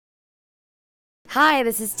Hi,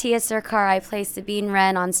 this is Tia Sircar. I play Sabine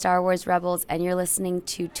Wren on Star Wars Rebels, and you're listening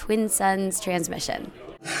to Twin Suns Transmission.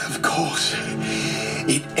 Of course,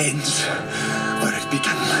 it ends where it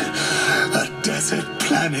began, a desert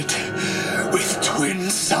planet with twin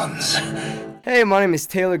suns. Hey, my name is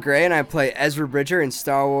Taylor Gray, and I play Ezra Bridger in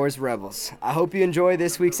Star Wars Rebels. I hope you enjoy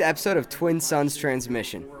this week's episode of Twin Suns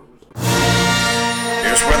Transmission.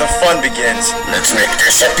 Here's where the fun begins. Let's make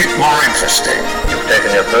this a bit more interesting. You've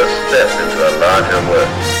taken your first step into a larger world.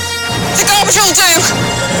 The garbage will do!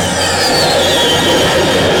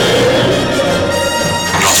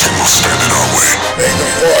 Nothing will stand in our way. May the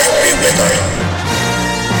Force be with us.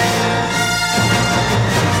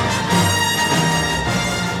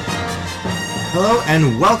 Hello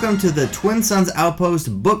and welcome to the Twin Suns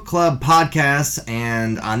Outpost Book Club podcast,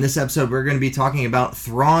 and on this episode we're going to be talking about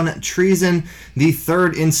Thrawn Treason, the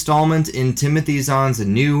third installment in Timothy Zahn's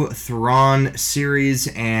new Thrawn series,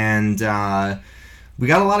 and we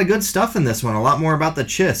got a lot of good stuff in this one, a lot more about the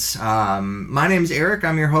Chiss. My name's Eric,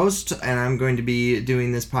 I'm your host, and I'm going to be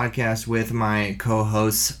doing this podcast with my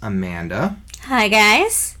co-hosts Amanda. Hi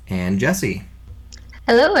guys. And Jesse.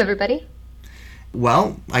 Hello everybody.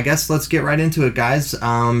 Well, I guess let's get right into it, guys.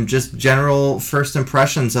 Just general first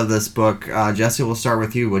impressions of this book. Jesse, we'll start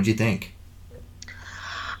with you. What'd you think?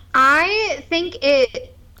 I think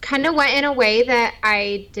it kind of went in a way that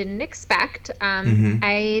I didn't expect.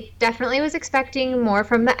 I definitely was expecting more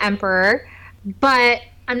from the Emperor, but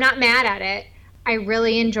I'm not mad at it. I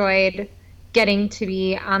really enjoyed getting to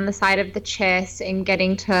be on the side of the Chiss and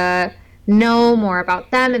getting to know more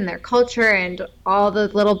about them and their culture and all the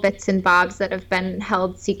little bits and bobs that have been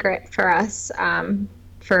held secret for us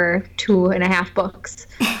for 2.5 books.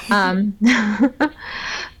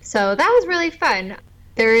 So that was really fun.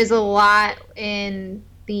 There is a lot in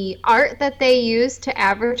the art that they used to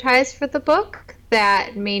advertise for the book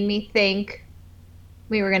that made me think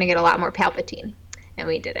we were going to get a lot more Palpatine, and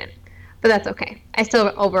we didn't. But that's okay. I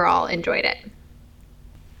still overall enjoyed it.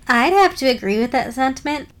 I'd have to agree with that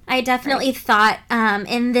sentiment. I definitely thought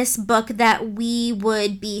in this book that we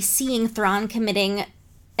would be seeing Thrawn committing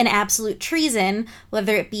an absolute treason,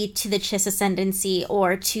 whether it be to the Chiss Ascendancy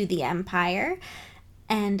or to the Empire.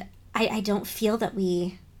 And I don't feel that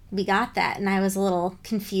we got that, and I was a little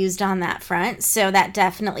confused on that front, so that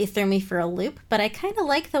definitely threw me for a loop. But I kind of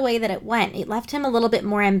like the way that it went. It left him a little bit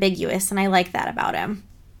more ambiguous, and I like that about him.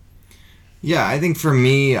 Yeah, I think for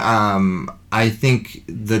me, I think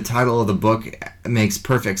the title of the book makes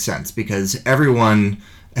perfect sense because everyone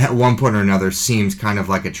at one point or another seems kind of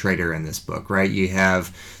like a traitor in this book, right? You have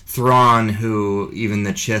Thrawn, who even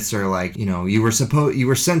the Chiss are like, you know, you were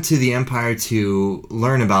sent to the Empire to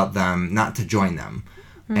learn about them, not to join them.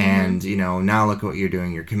 Mm-hmm. And, you know, now look at what you're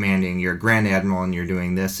doing. You're commanding, you're a Grand Admiral, and you're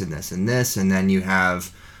doing this and this and this. And then you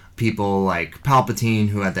have people like Palpatine,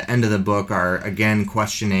 who at the end of the book are again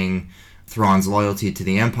questioning Thrawn's loyalty to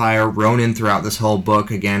the Empire. Ronan throughout this whole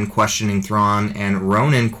book, again, questioning Thrawn, and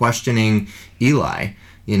Ronan questioning Eli.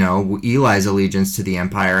 You know, Eli's allegiance to the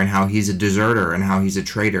Empire and how he's a deserter and how he's a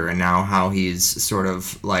traitor and now how he's sort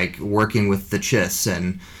of like working with the Chiss.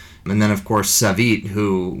 And then, of course, Savit,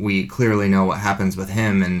 who we clearly know what happens with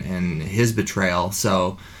him and his betrayal.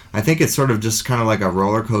 So I think it's sort of just kind of like a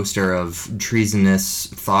roller coaster of treasonous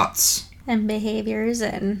thoughts. And behaviors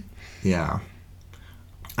and... Yeah.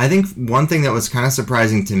 I think one thing that was kind of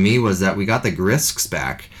surprising to me was that we got the Grisks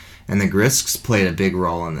back, and the Grisks played a big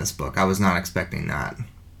role in this book. I was not expecting that.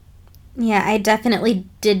 Yeah, I definitely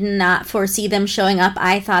did not foresee them showing up.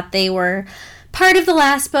 I thought they were part of the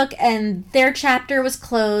last book, and their chapter was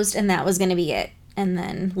closed, and that was going to be it. And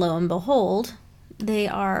then, lo and behold, they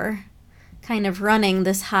are kind of running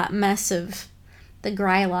this hot mess of the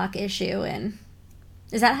Grylock issue, and...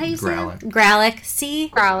 Is that how you say it? Grallick. See?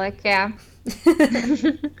 Grallick, yeah.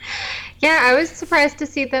 Yeah, I was surprised to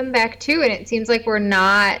see them back too, and it seems like we're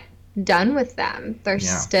not done with them. They're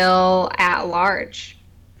still at large.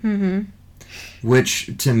 Mm-hmm. Which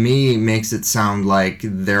to me makes it sound like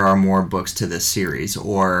there are more books to this series,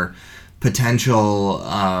 or potential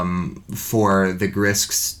for the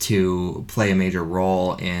Grisks to play a major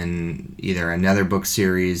role in either another book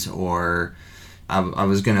series or... I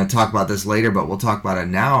was going to talk about this later, but we'll talk about it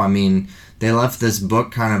now. I mean, they left this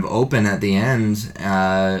book kind of open at the end,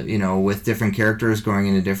 you know, with different characters going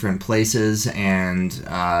into different places, and,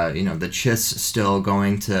 you know, the Chiss still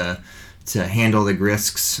going to handle the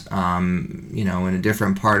Grisks, you know, in a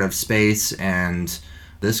different part of space, and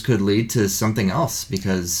this could lead to something else,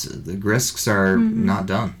 because the Grisks are not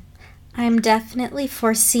done. I'm definitely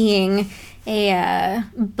foreseeing a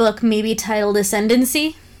book maybe titled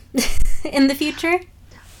Ascendancy in the future.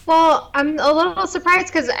 Well, I'm a little surprised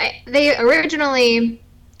because they originally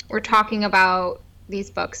were talking about these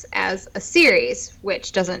books as a series,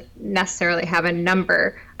 which doesn't necessarily have a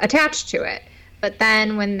number attached to it. But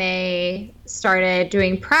then when they started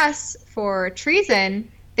doing press for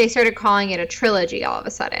Treason, they started calling it a trilogy all of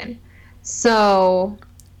a sudden. So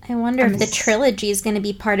I wonder if the trilogy is going to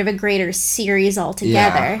be part of a greater series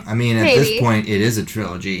altogether. Yeah, I mean, at this point, it is a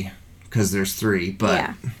trilogy because there's 3, but...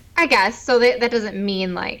 Yeah. I guess. So that doesn't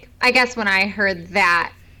mean, like... I guess when I heard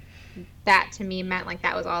that to me meant like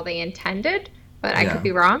that was all they intended, but I could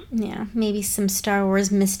be wrong. Yeah, maybe some Star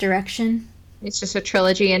Wars misdirection. It's just a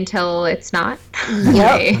trilogy until it's not.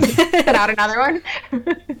 Yep. Put out another one.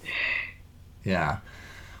 Yeah.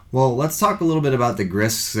 Well, let's talk a little bit about the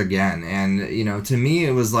Grisks again. And, you know, to me,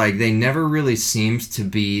 it was like they never really seemed to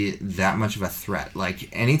be that much of a threat.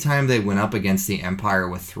 Like, anytime they went up against the Empire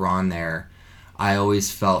with Thrawn there, I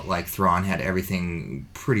always felt like Thrawn had everything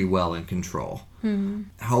pretty well in control. Mm-hmm.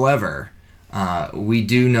 However, we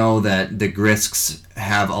do know that the Grisks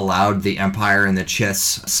have allowed the Empire and the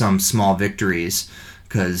Chiss some small victories.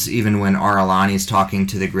 Because even when Ar'alani's talking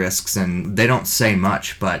to the Grisks, and they don't say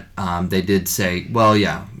much, but they did say, well,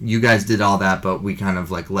 yeah, you guys did all that, but we kind of,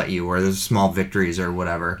 like, let you, or there's small victories or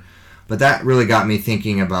whatever. But that really got me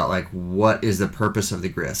thinking about, like, what is the purpose of the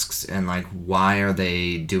Grisks, and, like, why are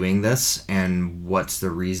they doing this, and what's the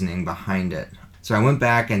reasoning behind it? So I went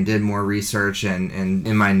back and did more research and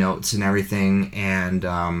in my notes and everything, and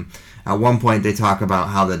at one point they talk about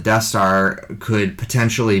how the Death Star could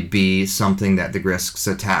potentially be something that the Grisks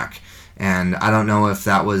attack. And I don't know if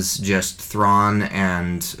that was just Thrawn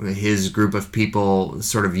and his group of people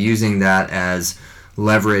sort of using that as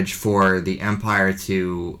leverage for the Empire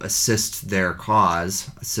to assist their cause,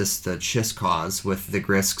 assist the Chiss cause with the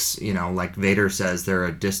Grisks. You know, like Vader says, they're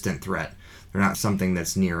a distant threat. They're not something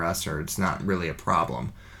that's near us, or it's not really a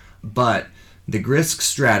problem. But the Grisk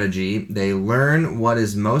strategy, they learn what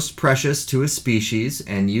is most precious to a species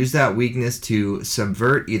and use that weakness to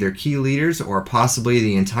subvert either key leaders or possibly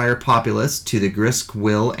the entire populace to the Grisk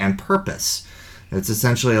will and purpose. It's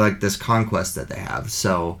essentially like this conquest that they have.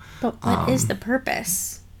 So, but what is the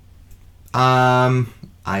purpose? Yeah,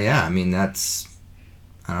 I mean, that's,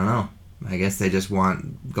 I don't know. I guess they just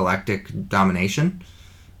want galactic domination.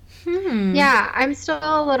 Yeah, I'm still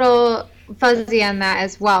a little fuzzy on that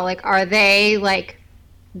as well. Like, are they, like,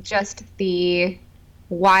 just the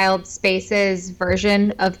wild spaces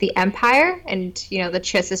version of the Empire? And, you know, the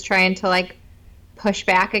Chiss is trying to, like, push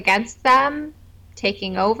back against them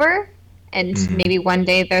taking over? And maybe one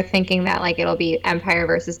day they're thinking that, like, it'll be Empire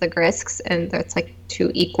versus the Grisks, and it's, like,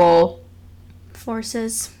 2 equal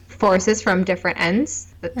forces from different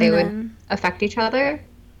ends that they would affect each other.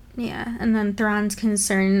 Yeah, and then Thrawn's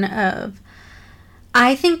concern of...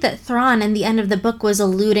 I think that Thrawn in the end of the book was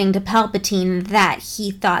alluding to Palpatine that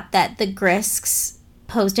he thought that the Grisks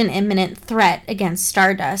posed an imminent threat against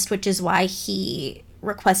Stardust, which is why he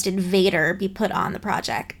requested Vader be put on the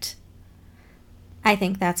project. I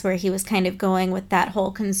think that's where he was kind of going with that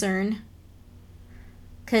whole concern.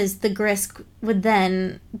 Because the Grisk would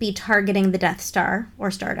then be targeting the Death Star,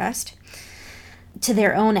 or Stardust, to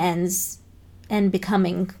their own ends, and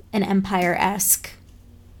becoming an Empire-esque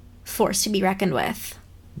force to be reckoned with.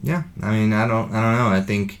 Yeah, I mean, I don't know. I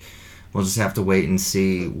think we'll just have to wait and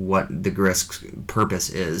see what the Grisk's purpose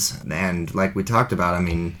is. And like we talked about, I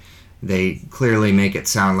mean, they clearly make it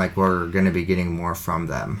sound like we're going to be getting more from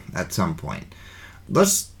them at some point.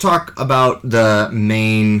 Let's talk about the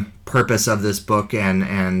main purpose of this book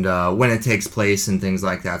and when it takes place and things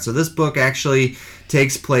like that. So this book actually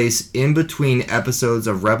takes place in between episodes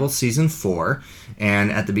of Rebels Season 4, and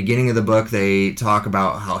at the beginning of the book they talk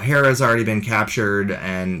about how Hera's already been captured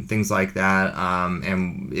and things like that,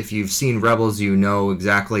 and if you've seen Rebels you know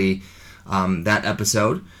exactly that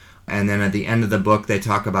episode. And then at the end of the book they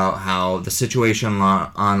talk about how the situation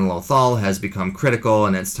on Lothal has become critical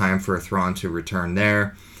and it's time for Thrawn to return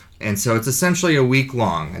there. And so it's essentially a week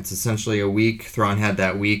long. It's essentially a week. Thrawn had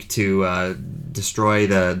that week to destroy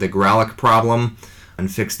the Grallic problem and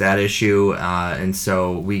fix that issue. And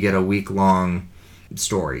so we get a week-long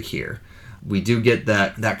story here. We do get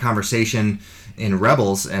that conversation in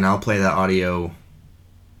Rebels, and I'll play that audio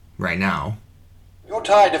right now. Your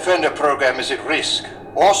TIE Defender program is at risk.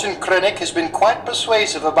 Orson Krennic has been quite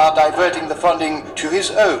persuasive about diverting the funding to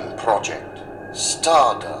his own project,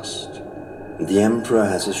 Stardust. The Emperor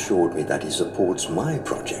has assured me that he supports my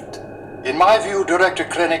project. In my view, Director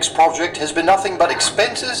Krennic's project has been nothing but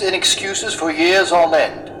expenses and excuses for years on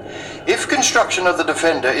end. If construction of the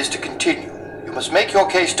Defender is to continue, you must make your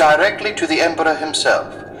case directly to the Emperor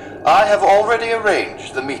himself. I have already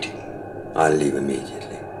arranged the meeting. I'll leave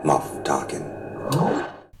immediately. Moff Tarkin.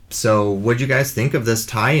 So what'd you guys think of this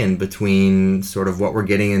tie-in between sort of what we're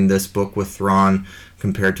getting in this book with Thrawn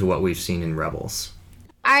compared to what we've seen in Rebels?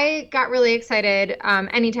 I got really excited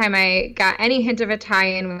anytime I got any hint of a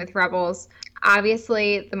tie-in with Rebels.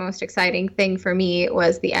 Obviously, the most exciting thing for me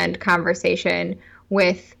was the end conversation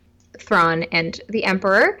with Thrawn and the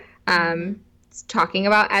Emperor, talking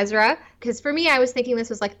about Ezra. Because for me, I was thinking this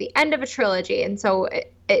was like the end of a trilogy. And so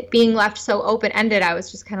it being left so open-ended, I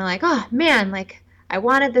was just kind of like, oh, man, like, I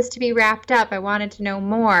wanted this to be wrapped up. I wanted to know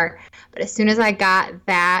more. But as soon as I got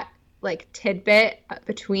that, like, tidbit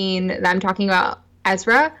between them talking about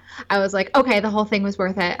Ezra, I was like, okay, the whole thing was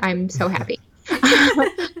worth it. I'm so happy.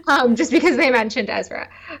 Just because they mentioned Ezra.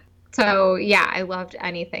 So, yeah, I loved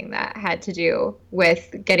anything that had to do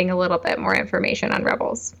with getting a little bit more information on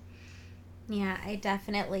Rebels. Yeah,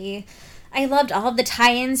 I loved all of the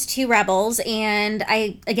tie-ins to Rebels, and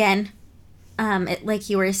like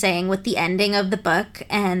you were saying, with the ending of the book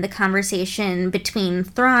and the conversation between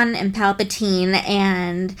Thrawn and Palpatine,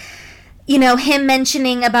 and him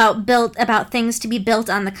mentioning about things to be built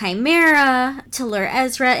on the Chimera to lure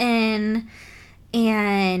Ezra in,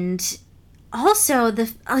 and also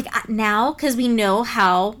now, because we know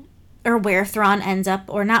how or where Thrawn ends up,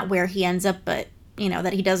 or not where he ends up, but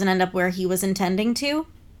that he doesn't end up where he was intending to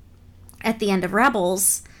at the end of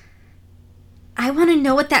Rebels. I want to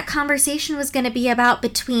know what that conversation was going to be about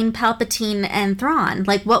between Palpatine and Thrawn.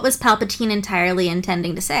 Like, what was Palpatine entirely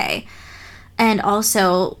intending to say? And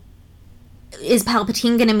also, is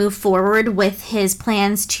Palpatine going to move forward with his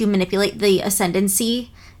plans to manipulate the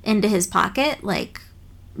Ascendancy into his pocket? Like,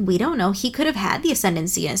 we don't know. He could have had the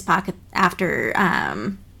Ascendancy in his pocket after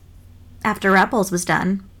Rebels was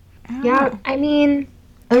done. Yeah, I mean,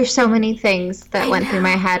 there's so many things that went through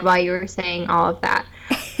my head while you were saying all of that.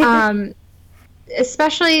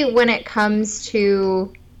 Especially when it comes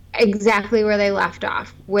to exactly where they left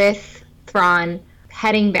off, with Thrawn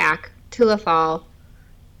heading back to Lothal.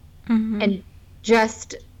 And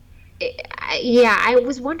just, I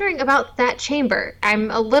was wondering about that chamber.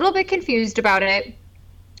 I'm a little bit confused about it.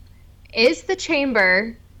 Is the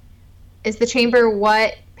chamber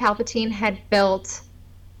what Palpatine had built,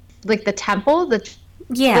 like the temple that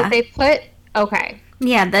they put? Okay.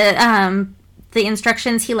 Yeah, the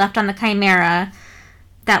instructions he left on the Chimera,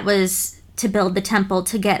 that was to build the temple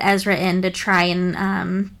to get Ezra in to try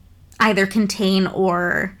and either contain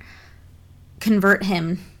or convert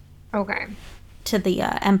him to the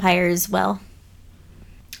Empire's will.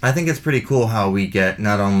 I think it's pretty cool how we get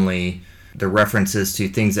not only the references to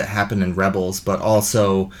things that happened in Rebels, but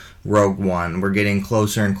also Rogue One. We're getting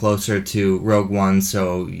closer and closer to Rogue One,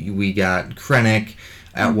 so we got Krennic.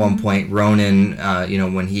 At one point, Ronan,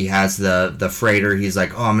 when he has the freighter, he's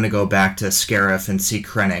like, oh, I'm going to go back to Scarif and see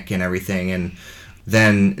Krennic and everything. And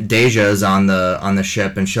then Deja's on the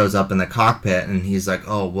ship and shows up in the cockpit, and he's like,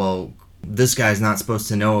 oh, well, this guy's not supposed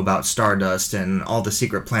to know about Stardust and all the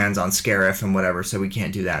secret plans on Scarif and whatever, so we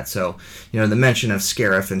can't do that. So, the mention of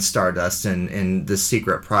Scarif and Stardust and the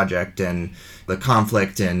secret project and the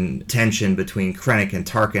conflict and tension between Krennic and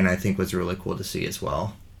Tarkin, I think was really cool to see as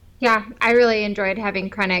well. Yeah, I really enjoyed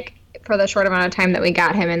having Krennic for the short amount of time that we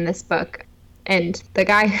got him in this book. And the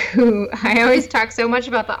guy who, I always talk so much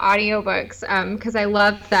about the audiobooks because I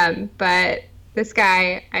love them, but this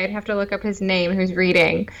guy, I'd have to look up his name, who's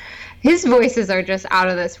reading. His voices are just out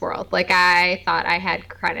of this world. Like, I thought I had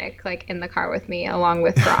Krennic, like, in the car with me along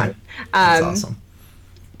with Thrawn. That's awesome.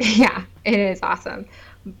 Yeah, it is awesome.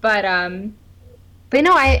 But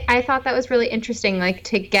no, I thought that was really interesting, like,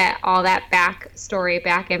 to get all that back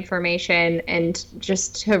information and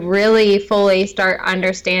just to really fully start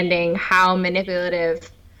understanding how manipulative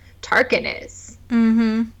Tarkin is.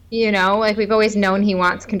 Mm-hmm. Like, we've always known he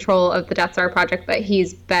wants control of the Death Star project, but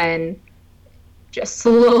he's been just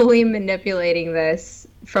slowly manipulating this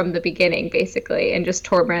from the beginning, basically, and just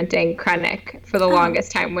tormenting Krennic for the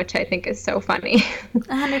longest time, which I think is so funny.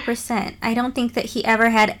 100%. I don't think that he ever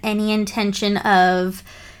had any intention of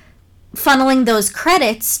funneling those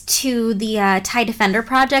credits to the TIE Defender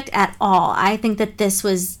project at all. I think that this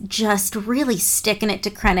was just really sticking it to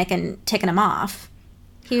Krennic and ticking him off.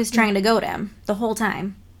 He was trying to goad him the whole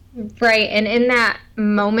time. Right, and in that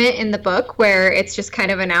moment in the book where it's just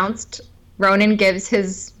kind of announced, Ronan gives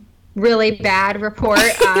his really bad report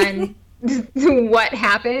on what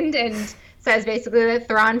happened and says basically that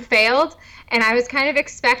Thrawn failed. And I was kind of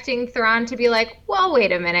expecting Thrawn to be like, well,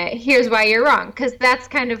 wait a minute, here's why you're wrong. Because that's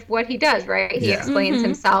kind of what he does, right? He explains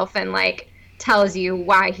himself and, like, tells you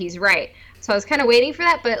why he's right. So I was kind of waiting for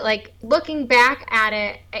that. But, like, looking back at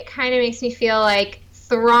it, it kind of makes me feel like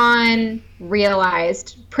Thrawn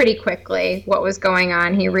realized pretty quickly what was going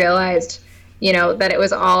on. He realized, that it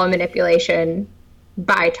was all a manipulation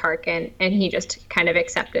by Tarkin, and he just kind of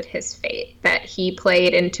accepted his fate, that he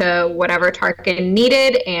played into whatever Tarkin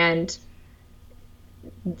needed, and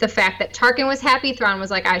the fact that Tarkin was happy, Thrawn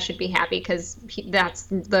was like, I should be happy, because that's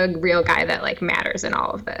the real guy that, like, matters in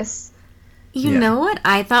all of this. You know what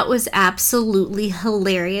I thought was absolutely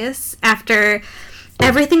hilarious after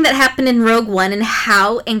everything that happened in Rogue One and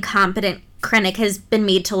how incompetent Krennic has been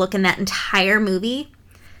made to look in that entire movie?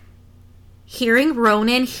 Hearing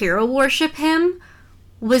Ronan hero worship him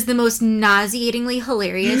was the most nauseatingly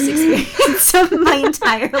hilarious experience of my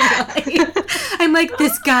entire life. I'm like,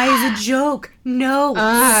 this guy is a joke. No,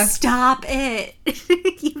 stop it.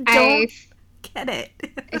 You don't get it.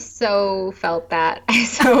 I so felt that.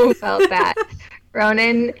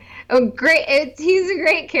 Ronan, he's a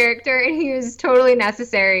great character, and he was totally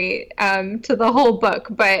necessary to the whole book.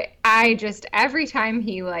 But every time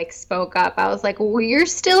he, like, spoke up, I was like, well, you're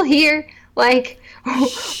still here. Like,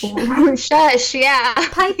 shush, yeah.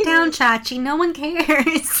 Pipe down, Chachi. No one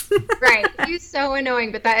cares. Right. He's so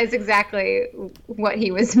annoying, but that is exactly what he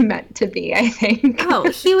was meant to be, I think. Oh,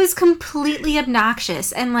 he was completely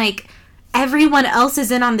obnoxious. And, like, everyone else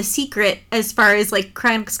is in on the secret as far as, like,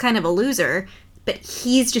 Krennic's kind of a loser. But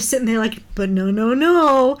he's just sitting there like, but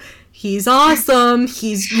no. He's awesome.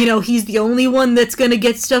 He's the only one that's going to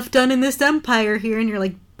get stuff done in this empire here. And you're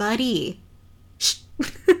like, buddy.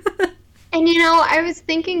 And, I was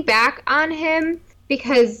thinking back on him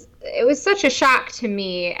because it was such a shock to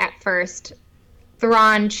me at first,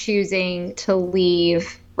 Thrawn choosing to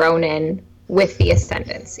leave Ronan with the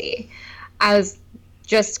Ascendancy. I was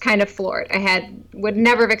just kind of floored. Would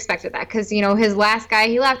never have expected that because, his last guy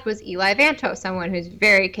he left was Eli Vanto, someone who's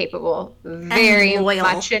very capable, very loyal,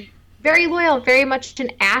 very much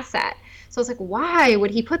an asset. So I was like, why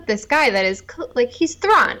would he put this guy that is, like, he's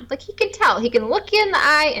Thrawn. Like, he can tell. He can look you in the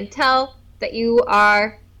eye and tell that you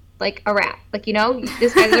are, like, a rat. Like,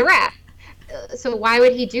 this guy's a rat. So why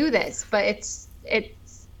would he do this? But it's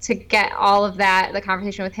to get all of that, the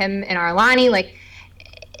conversation with him and Arlani, like,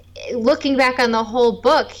 looking back on the whole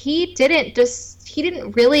book, he didn't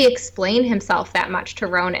really explain himself that much to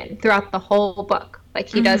Ronan throughout the whole book. Like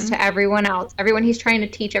he does to everyone else, everyone he's trying to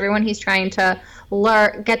teach, everyone he's trying to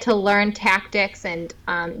get to learn tactics, and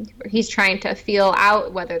he's trying to feel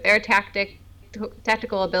out whether their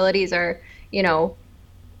tactical abilities are,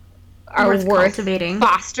 worth cultivating.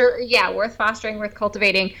 Worth fostering, worth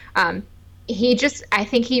cultivating. I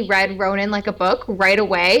think he read Ronan like a book right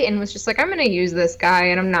away and was just like, I'm going to use this guy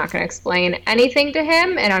and I'm not going to explain anything to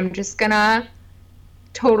him, and I'm just going to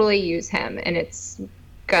totally use him, and it's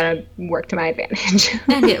gonna work to my advantage.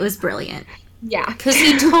 And it was brilliant. Yeah. Because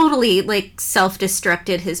he totally, like,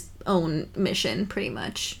 self-destructed his own mission, pretty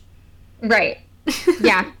much. Right.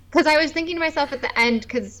 Yeah. Because I was thinking to myself at the end,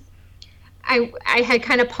 because I had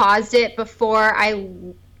kind of paused it before I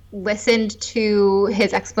listened to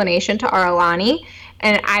his explanation to Arlani,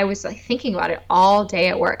 and I was, like, thinking about it all day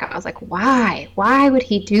at work. I was like, why? Why would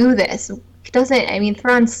he do this?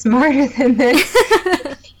 Thrawn's smarter than this.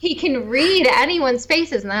 He can read anyone's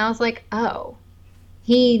faces. And I was like, oh,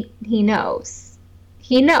 he knows.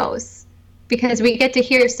 He knows. Because we get to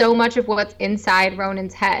hear so much of what's inside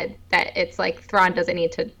Ronan's head that it's like Thrawn doesn't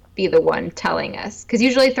need to be the one telling us. Because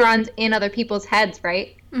usually Thrawn's in other people's heads,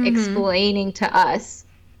 right? Mm-hmm. Explaining to us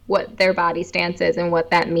what their body stance is and what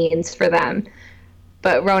that means for them.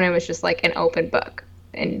 But Ronan was just like an open book.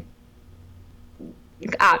 And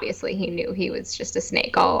obviously he knew he was just a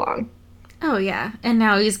snake all along. Oh, yeah. And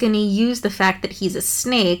now he's going to use the fact that he's a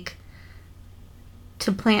snake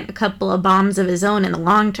to plant a couple of bombs of his own in the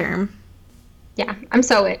long term. Yeah,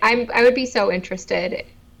 I would be so interested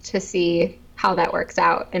to see how that works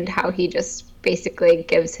out and how he just basically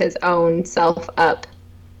gives his own self up.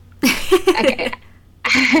 I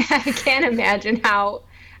can't imagine how,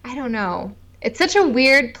 I don't know. It's such a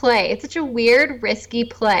weird play. It's such a weird, risky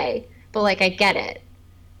play, but, like, I get it.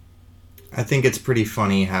 I think it's pretty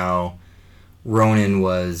funny how Ronan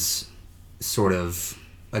was sort of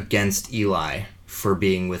against Eli for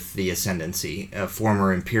being with the Ascendancy, a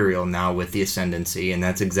former Imperial now with the Ascendancy, and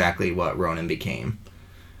that's exactly what Ronan became.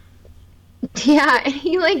 Yeah, and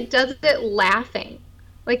he, like, does it laughing.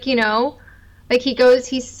 Like, like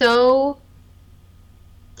he's so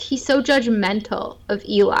judgmental of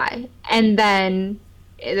Eli, and then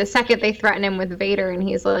the second they threaten him with Vader, and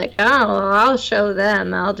he's like, oh, I'll show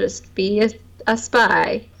them, I'll just be a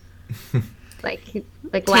spy. like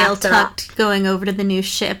tail tucked, going over to the new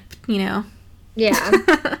ship,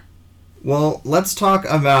 Yeah. Well, let's talk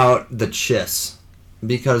about the Chiss.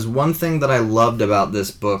 because one thing that I loved about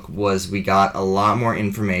this book was we got a lot more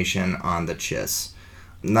information on the Chiss.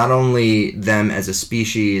 Not only them as a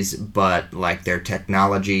species, but like their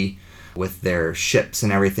technology with their ships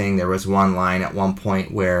and everything. There was one line at one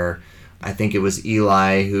point where I think it was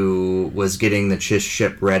Eli who was getting the Chiss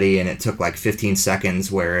ship ready, and it took like 15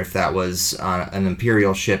 seconds, where if that was an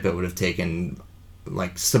Imperial ship, it would have taken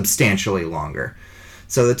like substantially longer.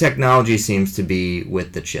 So the technology seems to be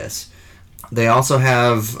with the Chiss. They also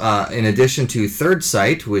have, in addition to Third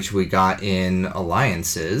Sight, which we got in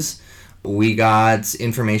Alliances, we got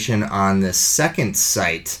information on the Second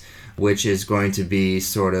Sight, which is going to be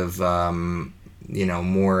sort of,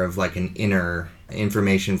 more of like an inner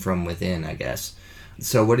information from within, I guess.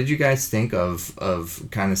 So what did you guys think of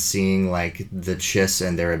kind of seeing like the Chiss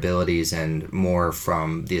and their abilities and more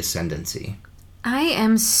from the Ascendancy? I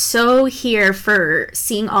am so here for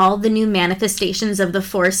seeing all the new manifestations of the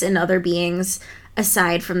Force in other beings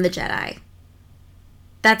aside from the Jedi.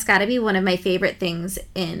 That's got to be one of my favorite things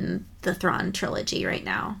in the Thrawn trilogy right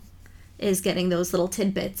now, is getting those little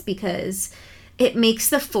tidbits, because it makes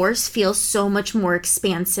the Force feel so much more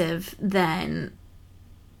expansive than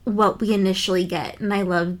what we initially get. And I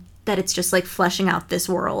love that it's just like fleshing out this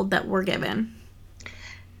world that we're given.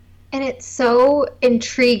 And it's so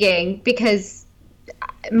intriguing because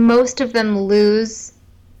most of them lose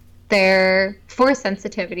their Force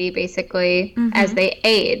sensitivity basically as they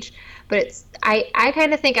age. But it's I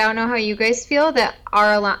kind of think, I don't know how you guys feel, that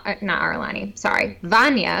Vanya,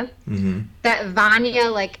 that Vanya,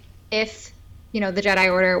 like, if, the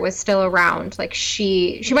Jedi Order was still around, like,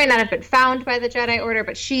 she might not have been found by the Jedi Order,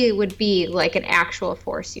 but she would be like an actual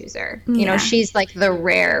Force user. Yeah. She's like the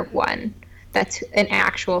rare one that's an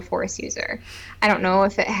actual Force user. I don't know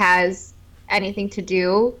if it has anything to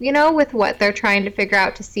do, with what they're trying to figure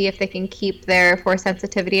out to see if they can keep their Force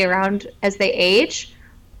sensitivity around as they age,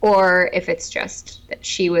 or if it's just that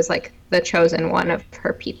she was like the chosen one of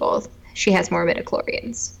her people. She has more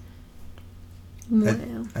midichlorians.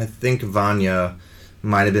 I think Vanya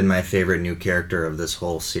might have been my favorite new character of this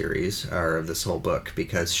whole series, or of this whole book,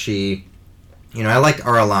 because she, I liked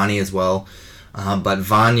Aralani as well, but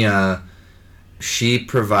Vanya, she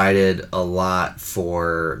provided a lot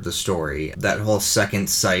for the story. That whole Second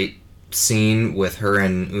Sight scene with her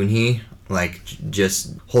and Unhi, like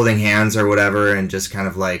just holding hands or whatever, and just kind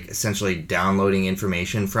of like essentially downloading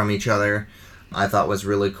information from each other, I thought was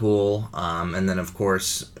really cool. And then of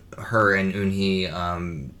course her and Unhi,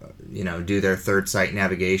 do their Third Sight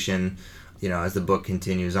navigation, as the book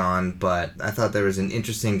continues on. But I thought there was an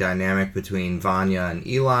interesting dynamic between Vanya and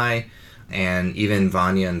Eli, and even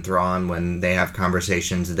Vanya and Thrawn when they have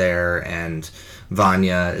conversations there, and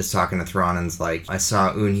Vanya is talking to Thrawn and's like, I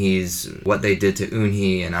saw what they did to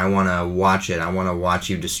Unhi, and I want to watch it. I want to watch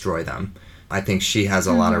you destroy them. I think she has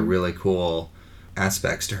a lot of really cool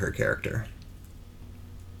aspects to her character.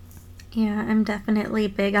 Yeah, I'm definitely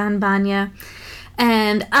big on Vanya.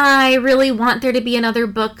 And I really want there to be another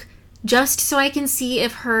book just so I can see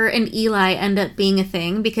if her and Eli end up being a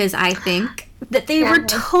thing, because I think that they were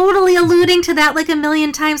totally alluding to that like a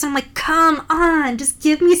million times. I'm like, come on, just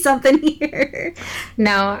give me something here.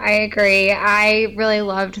 No, I agree. I really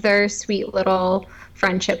loved their sweet little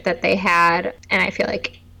friendship that they had, and I feel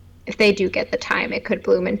like if they do get the time, it could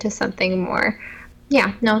bloom into something more.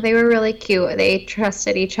 Yeah, no, they were really cute. They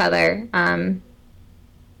trusted each other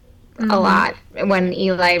a lot, when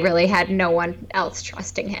Eli really had no one else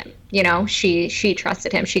trusting him. She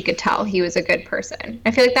trusted him. She could tell he was a good person.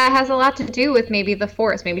 I feel like that has a lot to do with maybe the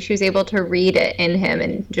Force. Maybe she was able to read it in him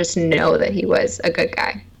and just know that he was a good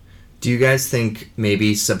guy. Do you guys think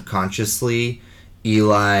maybe subconsciously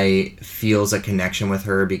Eli feels a connection with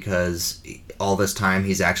her because all this time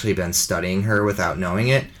he's actually been studying her without knowing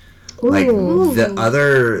it? Ooh. Like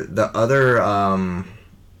the other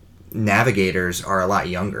navigators are a lot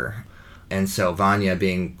younger. And so Vanya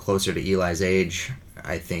being closer to Eli's age,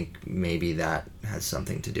 I think maybe that has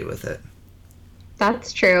something to do with it.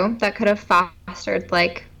 That's true. That could have fostered,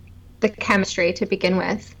 like, the chemistry to begin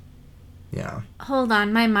with. Yeah. Hold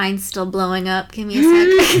on, my mind's still blowing up. Give me a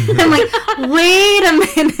second. I'm like, wait a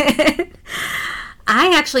minute.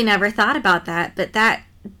 I actually never thought about that, but that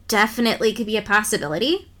definitely could be a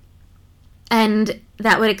possibility. And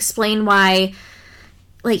that would explain why,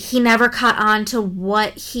 like, he never caught on to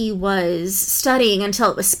what he was studying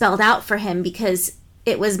until it was spelled out for him, because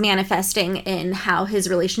it was manifesting in how his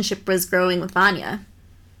relationship was growing with Vanya.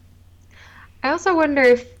 I also wonder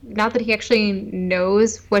if, now that he actually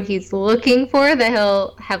knows what he's looking for, that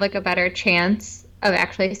he'll have like a better chance of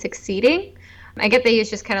actually succeeding. I get that he was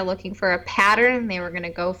just kind of looking for a pattern and they were going to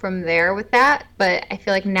go from there with that. But I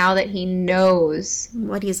feel like now that he knows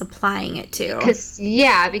what he's applying it to.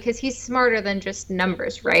 Because he's smarter than just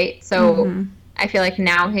numbers, right? So I feel like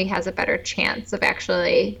now he has a better chance of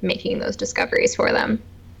actually making those discoveries for them.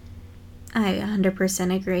 I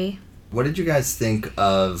 100% agree. What did you guys think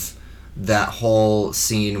of that whole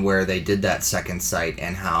scene where they did that second sight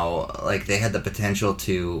and how like they had the potential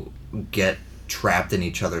to get trapped in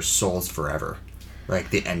each other's souls forever, like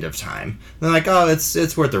the end of time? They're like, oh,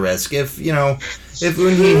 it's worth the risk. If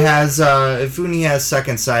Unhee has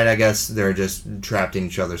second sight, I guess they're just trapped in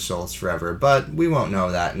each other's souls forever. But we won't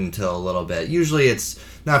know that until a little bit. Usually it's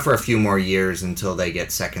not for a few more years until they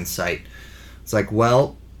get second sight. It's like,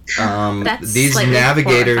 well, these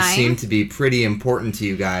navigators horrifying. Seem to be pretty important to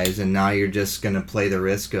you guys, and now you're just going to play the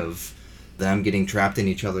risk of them getting trapped in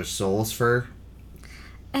each other's souls for...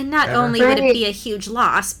 And not only would it be a huge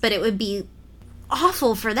loss, but it would be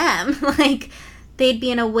awful for them. Like, they'd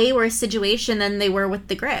be in a way worse situation than they were with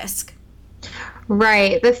the Grysk.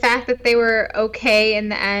 Right. The fact that they were okay in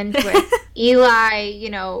the end with Eli,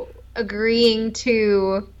 agreeing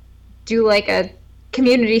to do like a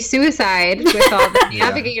community suicide with all the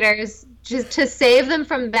navigators just to save them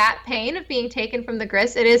from that pain of being taken from the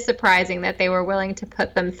Grysk. It is surprising that they were willing to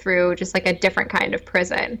put them through just like a different kind of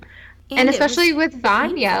prison. And especially with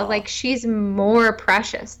Vanya, painful. Like she's more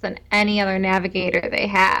precious than any other navigator they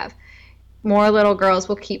have. More little girls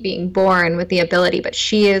will keep being born with the ability, but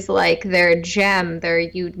she is like their gem, their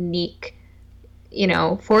unique,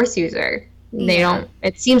 force user. Yeah.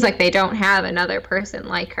 It seems like they don't have another person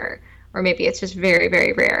like her. Or maybe it's just very,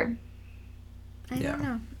 very rare. I don't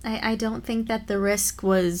know. I don't think that the risk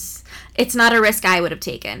was... It's not a risk I would have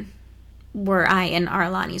taken were I in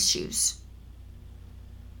Ar'alani's shoes.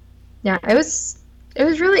 Yeah, it was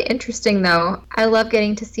really interesting, though. I love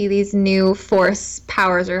getting to see these new force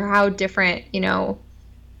powers or how different,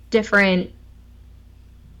 different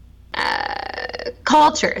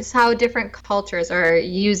cultures, how different cultures are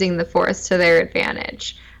using the force to their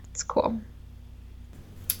advantage. It's cool.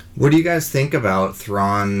 What do you guys think about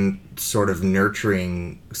Thrawn sort of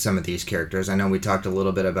nurturing some of these characters? I know we talked a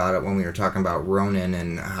little bit about it when we were talking about Ronan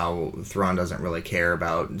and how Thrawn doesn't really care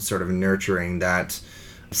about sort of nurturing that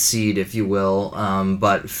seed, if you will.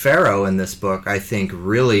 But Pharaoh in this book, I think,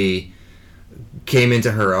 really came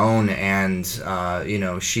into her own and,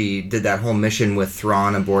 she did that whole mission with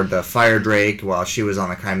Thrawn aboard the Fire Drake while she was on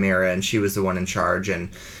the Chimera, and she was the one in charge. And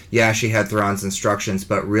yeah, she had Thrawn's instructions,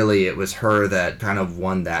 but really it was her that kind of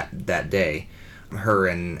won that day. Her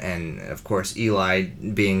and of course Eli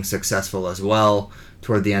being successful as well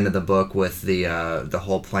toward the end of the book with the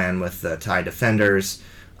whole plan with the TIE Defenders.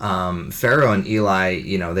 Pharaoh and Eli,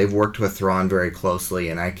 they've worked with Thrawn very closely,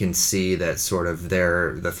 and I can see that sort of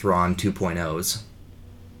they're the Thrawn 2.0s.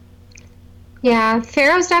 Yeah,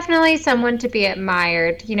 Pharaoh's definitely someone to be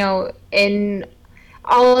admired, in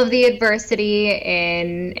all of the adversity,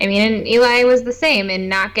 and Eli was the same in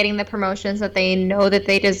not getting the promotions that they know that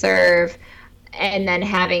they deserve, and then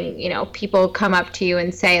having, people come up to you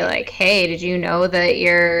and say like, hey, did you know that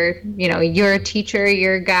your teacher,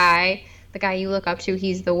 your guy, the guy you look up to,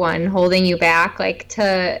 he's the one holding you back. Like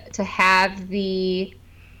to have the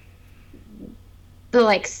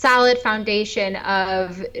like solid foundation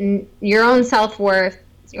of your own self-worth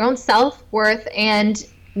and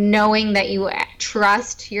knowing that you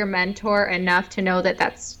trust your mentor enough to know that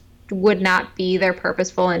that's would not be their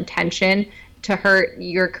purposeful intention to hurt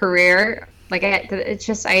your career. Like it's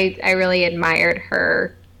just, I really admired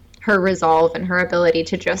her resolve and her ability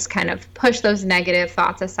to just kind of push those negative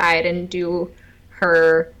thoughts aside and do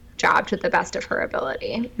her job to the best of her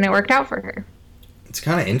ability. And it worked out for her. It's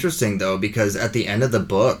kind of interesting, though, because at the end of the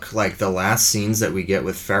book, like the last scenes that we get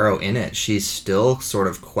with Pharaoh in it, she's still sort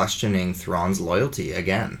of questioning Thrawn's loyalty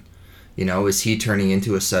again. Is he turning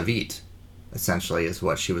into a Savit? Essentially is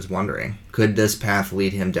what she was wondering. Could this path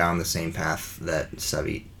lead him down the same path that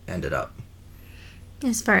Savit ended up?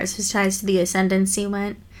 As far as his ties to the Ascendancy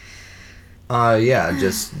went? Yeah,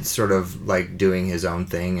 just sort of like doing his own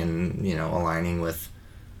thing and, aligning with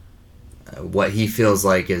what he feels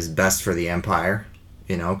like is best for the Empire.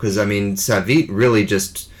 Because, Savit really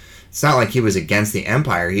just... It's not like he was against the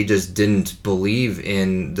Empire. He just didn't believe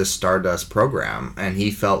in the Stardust program. And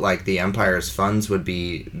he felt like the Empire's funds would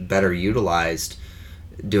be better utilized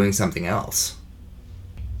doing something else.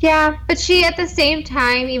 Yeah, but she, at the same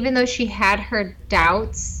time, even though she had her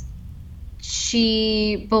doubts,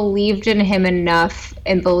 she believed in him enough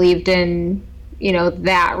and believed in,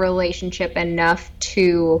 that relationship enough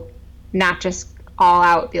to not just call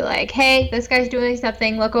out, be like, hey, this guy's doing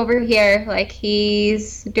something, look over here, like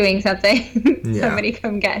he's doing something. Yeah. Somebody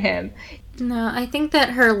come get him. No, I think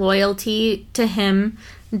that her loyalty to him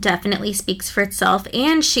definitely speaks for itself,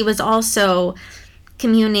 and she was also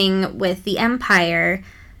communing with the Empire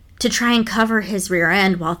to try and cover his rear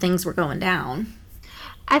end while things were going down.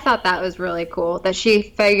 I thought that was really cool, that she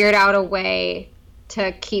figured out a way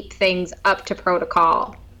to keep things up to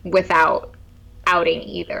protocol without outing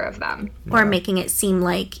either of them. Or making it seem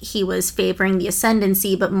like he was favoring the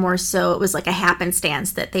ascendancy, but more so it was like a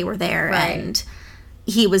happenstance that they were there and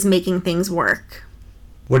he was making things work.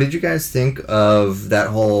 What did you guys think of that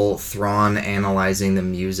whole Thrawn analyzing the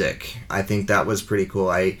music? I think that was pretty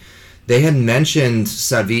cool. They had mentioned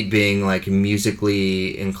Savit being like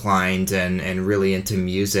musically inclined and really into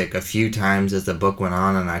music a few times as the book went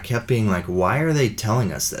on, and I kept being like, why are they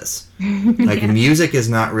telling us this? Like, music is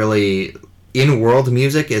not really... In-world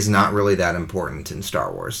music is not really that important in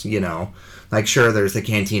Star Wars, you know? Like, sure, there's the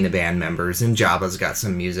Cantina band members, and Jabba's got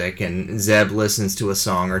some music, and Zeb listens to a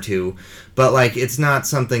song or two, but, like, it's not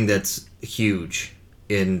something that's huge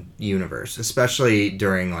in universe, especially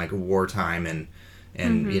during, like, wartime and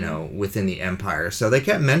you know, within the Empire. So they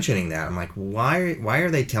kept mentioning that. I'm like, why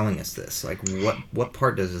are they telling us this? Like, what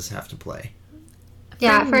part does this have to play?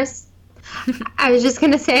 Yeah, at first, I was just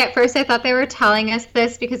going to say, at first I thought they were telling us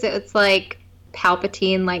this because it's like,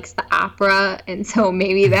 Palpatine likes the opera, and so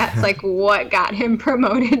maybe that's like what got him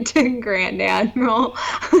promoted to Grand Admiral.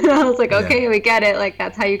 And I was like, okay, we get it. Like,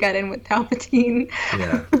 that's how you got in with Palpatine.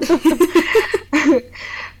 Yeah.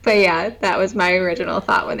 But yeah, that was my original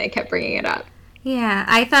thought when they kept bringing it up. Yeah,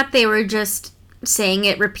 I thought they were just saying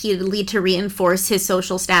it repeatedly to reinforce his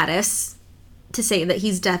social status, to say that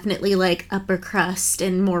he's definitely like upper crust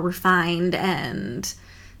and more refined, and,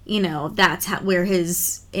 you know, that's where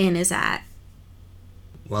his in is at.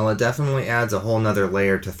 Well, it definitely adds a whole nother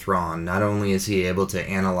layer to Thrawn. Not only is he able to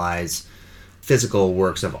analyze physical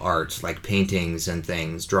works of art, like paintings and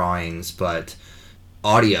things, drawings, but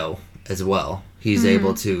audio as well. He's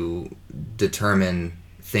able to determine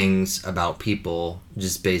things about people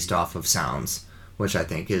just based off of sounds, which I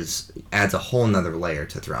think adds a whole nother layer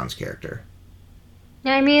to Thrawn's character.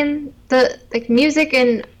 Yeah, I mean, the music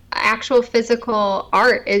and actual physical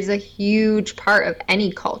art is a huge part of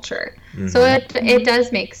any culture. So it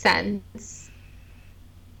does make sense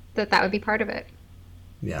that would be part of it.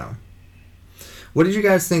 Yeah. What did you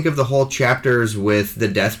guys think of the whole chapters with the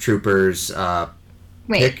Death Troopers,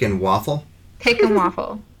 Pick and Waffle? Pick and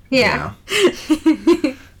Waffle. Yeah.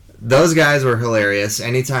 Those guys were hilarious.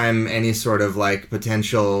 Anytime any sort of like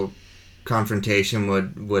potential confrontation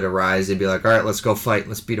would arise, they'd be like, all right, let's go fight,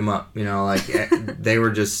 let's beat them up, you know, like they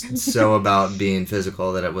were just so about being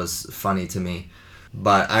physical that it was funny to me.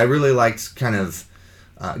 But I really liked kind of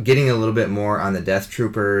getting a little bit more on the Death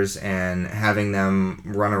Troopers and having them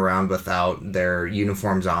run around without their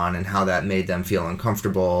uniforms on, and how that made them feel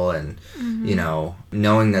uncomfortable, and you know,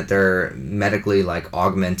 knowing that they're medically like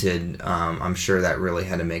augmented, I'm sure that really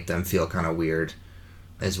had to make them feel kind of weird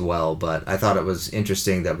as well. But I thought it was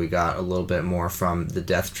interesting that we got a little bit more from the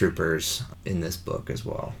Death Troopers in this book as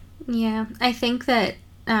well. Yeah, I think that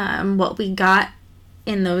what we got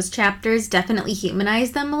in those chapters definitely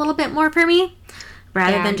humanized them a little bit more for me,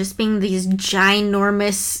 rather than just being these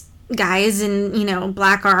ginormous guys in, you know,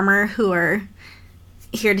 black armor who are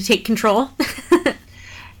here to take control.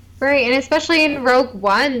 Right, and especially in Rogue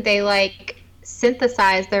One, they like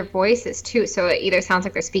synthesize their voices too, so it either sounds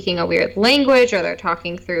like they're speaking a weird language or they're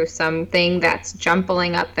talking through something that's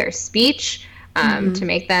jumbling up their speech to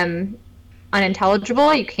make them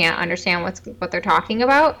unintelligible. You can't understand what they're talking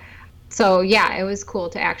about. So yeah, it was cool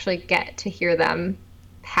to actually get to hear them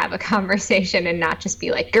have a conversation and not just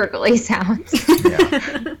be like gurgly sounds.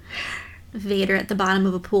 Yeah. Vader at the bottom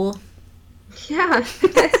of a pool. Yeah,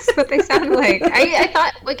 that's what they sound like. I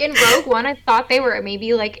thought, like, in Rogue One, I thought they were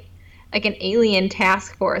maybe like an alien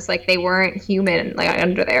task force. Like, they weren't human, like,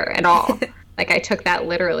 under there at all. Like, I took that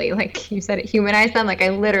literally. Like, you said it humanized them. Like, I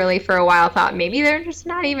literally, for a while, thought maybe they're just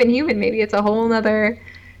not even human. Maybe it's a whole nother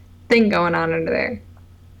thing going on under there.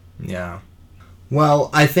 Yeah.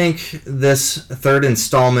 Well, I think this third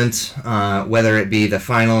installment, whether it be the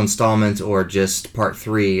final installment or just part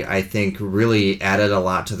 3, I think really added a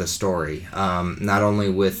lot to the story. Not only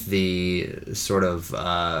with the sort of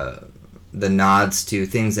the nods to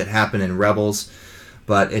things that happen in Rebels,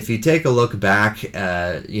 but if you take a look back,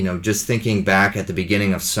 you know, just thinking back at the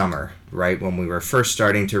beginning of summer, right, when we were first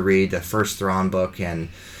starting to read the first Thrawn book, and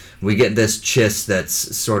we get this Chiss that's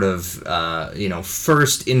sort of, you know,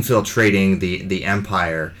 first infiltrating the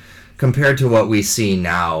Empire, compared to what we see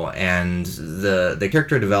now, and the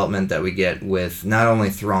character development that we get with not only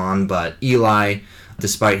Thrawn but Eli,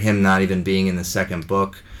 despite him not even being in the second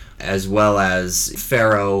book, as well as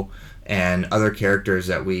Pharaoh and other characters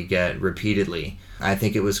that we get repeatedly. I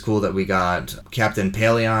think it was cool that we got Captain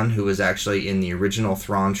Paleon, who was actually in the original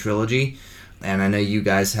Thrawn trilogy. And I know you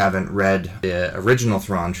guys haven't read the original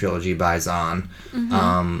Thrawn trilogy by Zahn.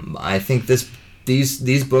 I think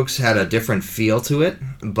these books had a different feel to it,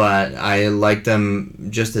 but I like them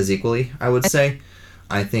just as equally, I would say.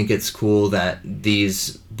 I think it's cool that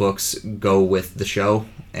these books go with the show,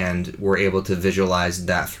 and we're able to visualize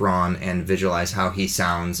that Thrawn and visualize how he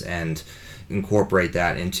sounds and incorporate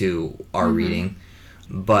that into our reading.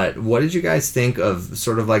 But what did you guys think of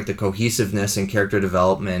sort of like the cohesiveness and character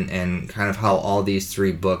development and kind of how all these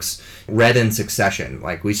three books read in succession?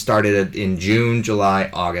 Like, we started in June, July,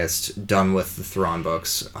 August, done with the Thrawn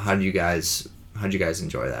books. How'd you guys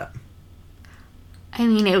enjoy that? I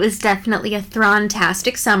mean, it was definitely a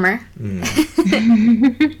Thrawn-tastic summer.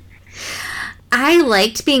 I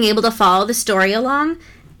liked being able to follow the story along,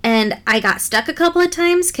 and I got stuck a couple of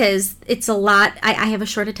times because it's a lot. I have a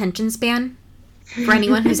short attention span. For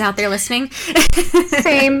anyone who's out there listening.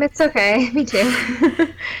 Same, it's okay. Me too.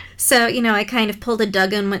 So, I kind of pulled a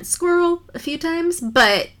Doug and went squirrel a few times,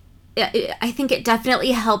 but I think it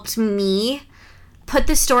definitely helped me put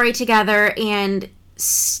the story together and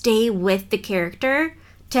stay with the character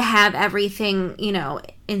to have everything,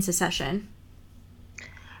 in succession.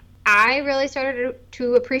 I really started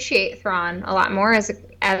to appreciate Thrawn a lot more as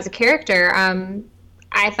a character.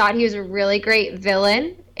 I thought he was a really great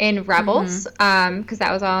villain in Rebels, because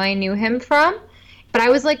that was all I knew him from. But I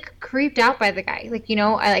was like creeped out by the guy. Like,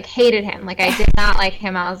 I like hated him. Like, I did not like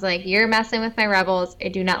him. I was like, you're messing with my Rebels. I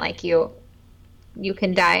do not like you. You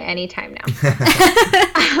can die anytime now.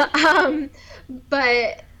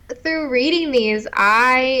 But through reading these,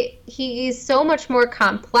 he's so much more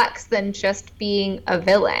complex than just being a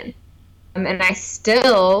villain. And I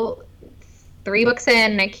still, 3 books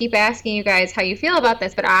in, and I keep asking you guys how you feel about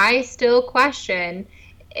this, but I still question,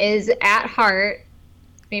 is at heart,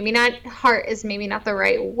 maybe not heart is maybe not the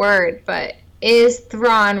right word, but is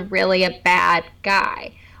Thrawn really a bad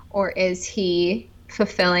guy? Or is he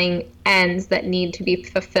fulfilling ends that need to be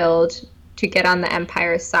fulfilled to get on the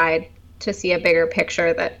Empire's side to see a bigger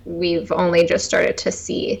picture that we've only just started to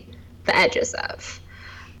see the edges of?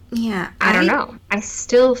 Yeah. I don't know. I'm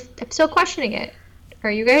still questioning it.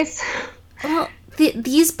 Are you guys? Well,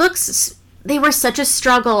 these books, they were such a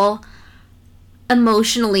struggle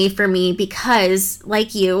emotionally for me because,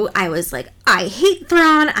 like you, I was like, I hate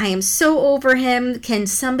Thrawn. I am so over him. Can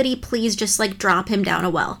somebody please just like drop him down a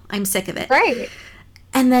well? I'm sick of it. Right.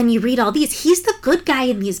 And then you read all these. He's the good guy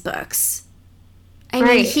in these books. I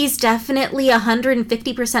mean, he's definitely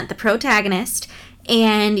 150% the protagonist,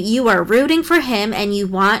 and you are rooting for him and you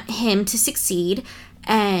want him to succeed,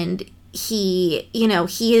 and he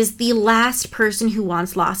is the last person who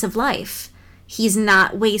wants loss of life. He's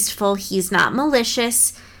not wasteful. He's not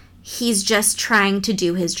malicious. He's just trying to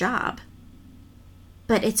do his job.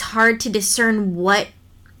 But it's hard to discern what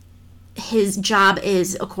his job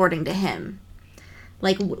is according to him.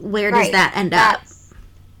 Like, where does that end up?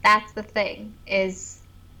 That's the thing. Is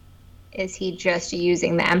he just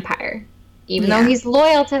using the Empire? Even though he's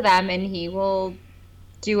loyal to them and he will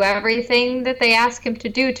do everything that they ask him to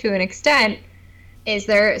do to an extent, is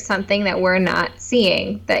there something that we're not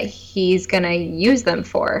seeing that he's going to use them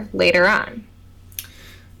for later on?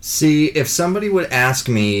 See, if somebody would ask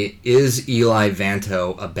me, is Eli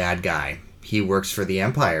Vanto a bad guy? He works for the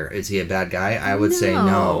Empire. Is he a bad guy? I would say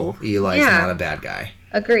no. Eli's not a bad guy.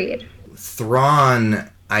 Agreed.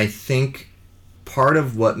 Thrawn, I think part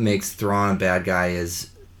of what makes Thrawn a bad guy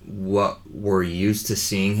is what we're used to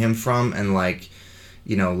seeing him from, and like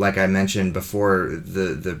I mentioned before,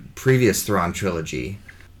 the previous Thrawn trilogy,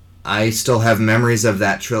 I still have memories of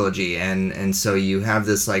that trilogy, and so you have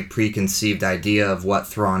this like preconceived idea of what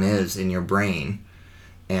Thrawn is in your brain.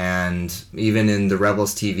 And even in the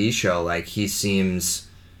Rebels TV show, like, he seems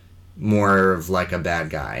more of like a bad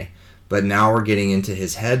guy. But now we're getting into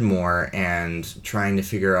his head more and trying to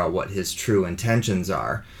figure out what his true intentions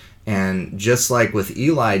are. And just like with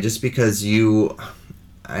Eli, just because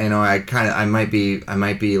I might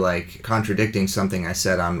be like contradicting something I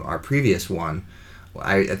said on our previous one.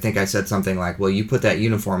 I think I said something like, well, you put that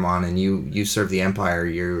uniform on and you serve the Empire,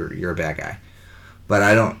 you're a bad guy. But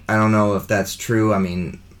I don't know if that's true. I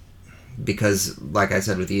mean, because like I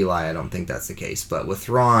said with Eli, I don't think that's the case. But with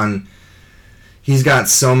Thrawn, he's got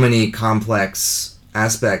so many complex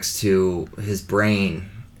aspects to his brain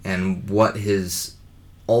and where his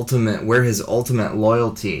ultimate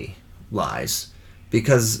loyalty lies.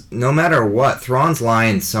 Because no matter what, Thrawn's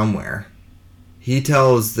lying somewhere. He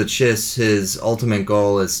tells the Chiss his ultimate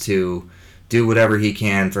goal is to do whatever he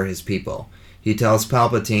can for his people. He tells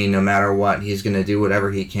Palpatine no matter what, he's going to do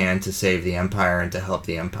whatever he can to save the Empire and to help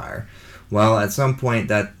the Empire. Well, at some point,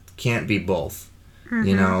 that can't be both,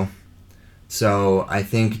 you know? So I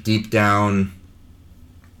think deep down,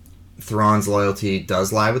 Thrawn's loyalty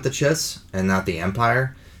does lie with the Chiss and not the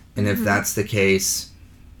Empire. And if that's the case,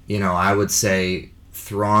 you know, I would say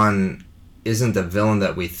Thrawn isn't the villain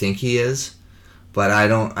that we think he is. But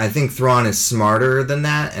I think Thrawn is smarter than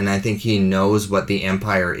that, and I think he knows what the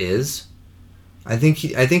Empire is. I think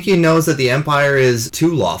he knows that the Empire is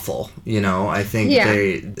too lawful, you know. I think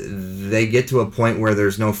they get to a point where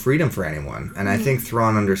there's no freedom for anyone, and I think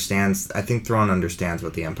Thrawn understands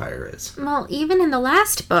what the Empire is. Well, even in the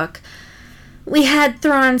last book, we had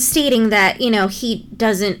Thrawn stating that, you know, he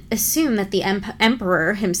doesn't assume that the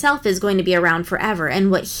Emperor himself is going to be around forever,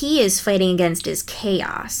 and what he is fighting against is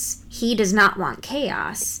chaos. He does not want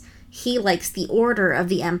chaos. He likes the order of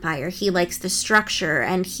the Empire. He likes the structure,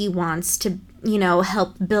 and he wants to, you know,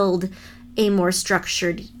 help build a more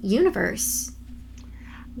structured universe.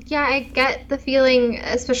 Yeah, I get the feeling,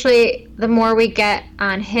 especially the more we get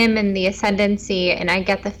on him and the Ascendancy, and I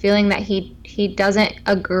get the feeling that he doesn't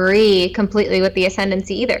agree completely with the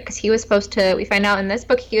Ascendancy either, because he was supposed to, we find out in this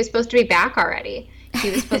book, he was supposed to be back already. He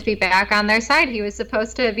was supposed to be back on their side. He was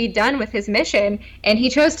supposed to be done with his mission, and he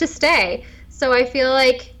chose to stay. So I feel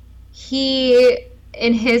like he,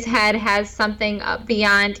 in his head, has something up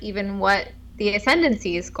beyond even what the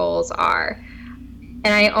Ascendancy's goals are. And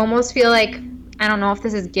I almost feel like, I don't know if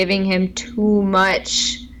this is giving him too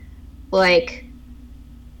much power,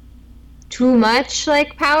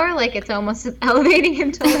 like it's almost elevating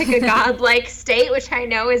him to like a godlike state, which I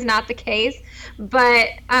know is not the case. But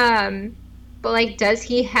like, does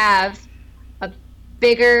he have a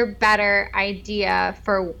bigger, better idea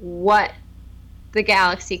for what the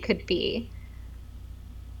galaxy could be?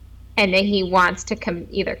 And then he wants to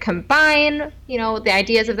either combine, you know, the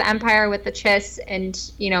ideas of the Empire with the Chiss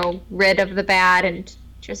and, you know, rid of the bad and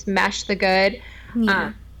just mesh the good.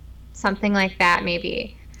 Yeah. Something like that,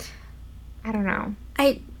 maybe. I don't know.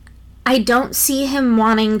 I don't see him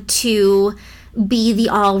wanting to be the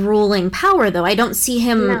all-ruling power, though. I don't see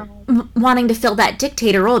him wanting to fill that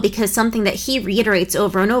dictator role, because something that he reiterates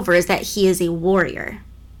over and over is that he is a warrior.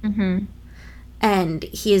 Mm-hmm. And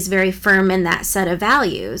he is very firm in that set of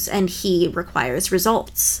values, and he requires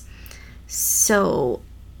results. So,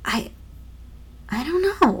 I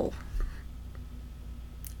don't know.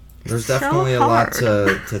 There's definitely a lot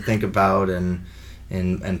to think about and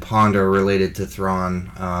ponder related to Thrawn.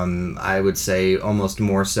 I would say almost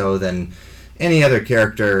more so than any other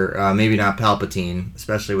character, maybe not Palpatine,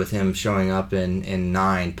 especially with him showing up in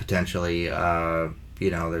 9 potentially. You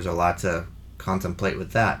know, there's a lot to contemplate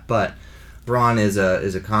with that. But Thrawn is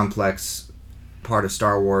a complex part of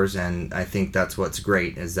Star Wars, and I think that's what's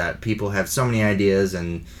great, is that people have so many ideas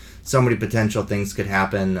and so many potential things could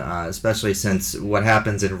happen, especially since what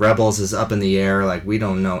happens in Rebels is up in the air. Like, we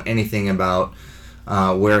don't know anything about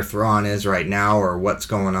where Thrawn is right now or what's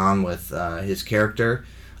going on with his character.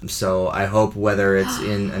 So I hope, whether it's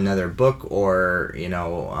in another book or, you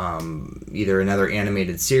know, either another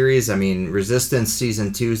animated series. I mean, Resistance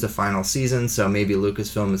Season 2 is the final season, so maybe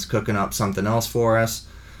Lucasfilm is cooking up something else for us.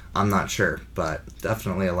 I'm not sure, but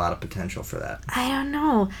definitely a lot of potential for that. I don't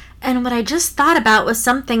know. And what I just thought about was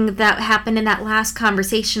something that happened in that last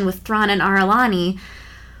conversation with Thrawn and Aralani,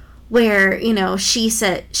 where, you know, she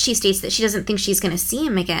states that she doesn't think she's going to see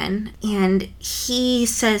him again. And he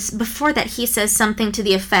says, before that, he says something to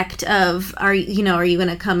the effect of, are you going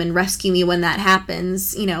to come and rescue me when that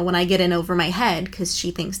happens, you know, when I get in over my head? Because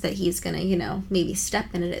she thinks that he's going to, you know, maybe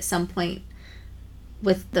step in it at some point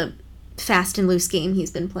with the fast and loose game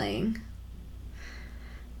he's been playing.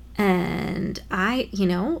 And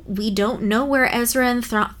we don't know where Ezra and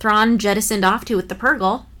Thrawn jettisoned off to with the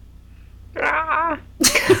Purrgil.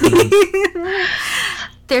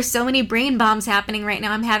 There's so many brain bombs happening right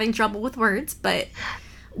now, I'm having trouble with words. But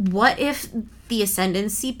what if the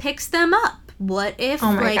Ascendancy picks them up? What if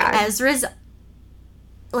God. Ezra's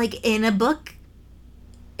like in a book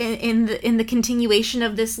in the continuation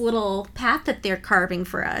of this little path that they're carving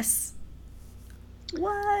for us?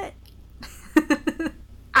 What?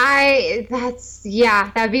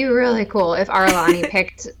 That'd be really cool if Aralani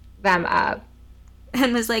picked them up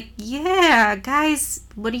and was like, yeah, guys,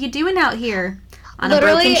 what are you doing out here on a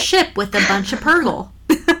broken ship with a bunch of Purrgil?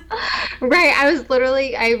 Right. I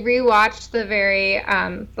rewatched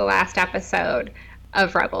the last episode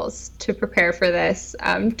of Rebels to prepare for this,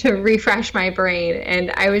 to refresh my brain.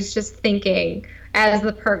 And I was just thinking, as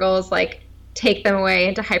the Purgles like take them away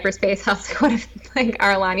into hyperspace, I was like, what if like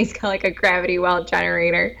Arlani's got like a gravity well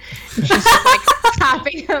generator and she's just like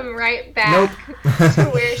stopping them right back to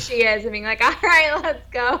where she is and being like, all right, let's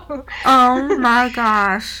go. Oh my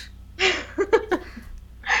gosh. But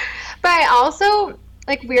I also,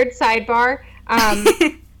 like, weird sidebar,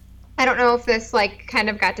 I don't know if this like kind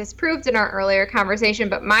of got disproved in our earlier conversation,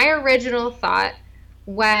 but my original thought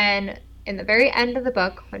when in the very end of the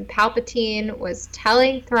book, when Palpatine was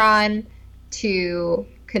telling Thrawn to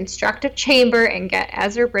construct a chamber and get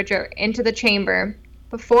Ezra Bridger into the chamber,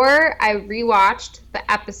 before I rewatched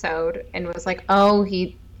the episode and was like, oh,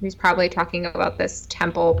 he was probably talking about this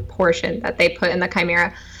temple portion that they put in the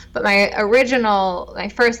Chimera. But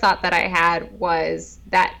my first thought that I had was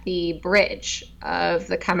that the bridge of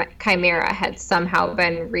the Chimera had somehow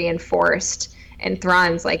been reinforced, and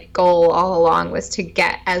Thrawn's like goal all along was to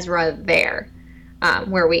get Ezra there,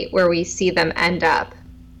 where we see them end up.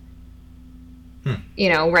 You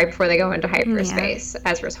know, right before they go into hyperspace.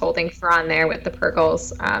 Yeah. Ezra's holding Thrawn there with the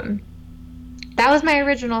Purgles. That was my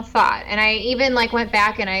original thought. And I even like went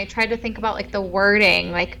back and I tried to think about like the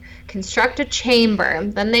wording, like construct a chamber.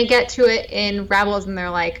 Then they get to it in Rebels and they're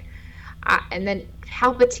like, and then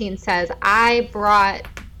Palpatine says, I brought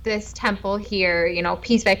this temple here, you know,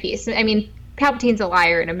 piece by piece. I mean, Palpatine's a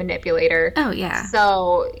liar and a manipulator. Oh, yeah.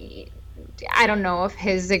 So I don't know if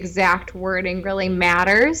his exact wording really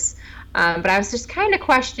matters. But I was just kind of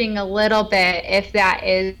questioning a little bit if that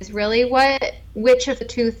is really which of the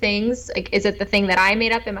two things, like, is it the thing that I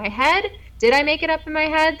made up in my head? Did I make it up in my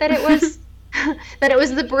head that it was that it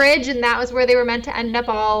was the bridge and that was where they were meant to end up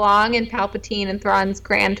all along in Palpatine and Thrawn's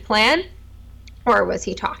grand plan? Or was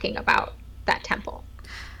he talking about that temple?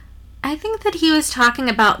 I think that he was talking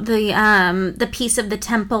about the piece of the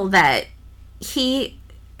temple that he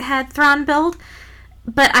had Thrawn build.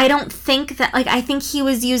 But I don't think that, like, I think he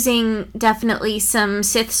was using definitely some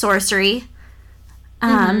Sith sorcery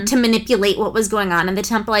to manipulate what was going on in the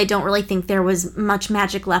temple. I don't really think there was much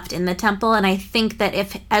magic left in the temple, and I think that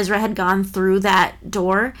if Ezra had gone through that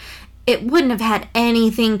door, it wouldn't have had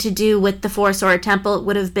anything to do with the Force or a temple. It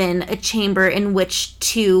would have been a chamber in which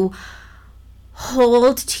to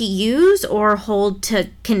hold to use or hold to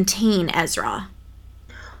contain Ezra.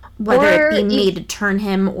 Whether it be made to turn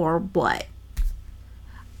him or what.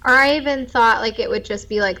 Or I even thought like it would just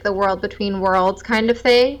be like the world between worlds kind of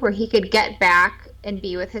thing, where he could get back and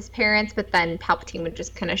be with his parents, but then Palpatine would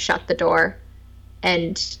just kind of shut the door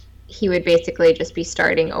and he would basically just be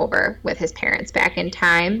starting over with his parents back in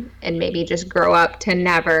time and maybe just grow up to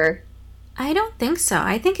never. I don't think so.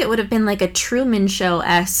 I think it would have been like a Truman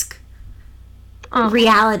Show-esque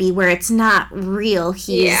reality where it's not real.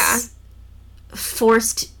 He's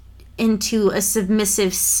forced into a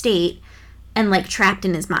submissive state and, like, trapped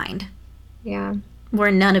in his mind. Yeah.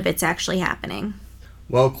 Where none of it's actually happening.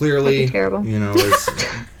 Well, clearly, terrible. You know, there's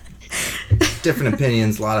different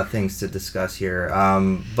opinions, a lot of things to discuss here.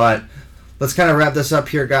 But let's kind of wrap this up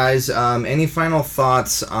here, guys. Any final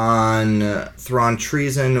thoughts on Thrawn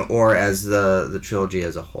Treason or as the trilogy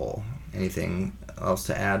as a whole? Anything else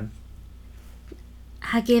to add?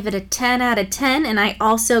 I give it a 10 out of 10, and I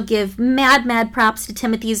also give mad props to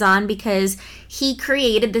Timothy Zahn because he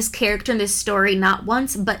created this character in this story not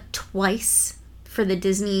once, but twice for the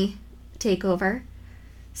Disney takeover.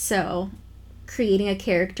 So, creating a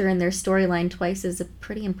character in their storyline twice is a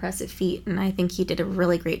pretty impressive feat, and I think he did a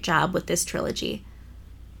really great job with this trilogy.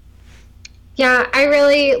 Yeah, I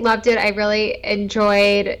really loved it. I really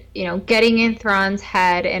enjoyed, you know, getting in Thrawn's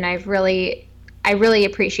head, and I really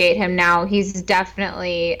appreciate him now. He's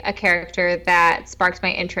definitely a character that sparks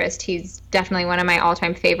my interest. He's definitely one of my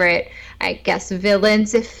all-time favorite, I guess,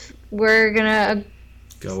 villains, if we're gonna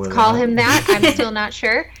call him that. I'm still not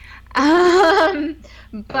sure. But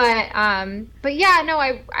yeah, no,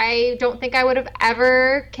 I don't think I would have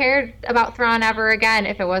ever cared about Thrawn ever again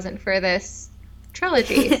if it wasn't for this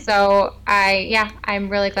trilogy. So I'm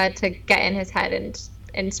really glad to get in his head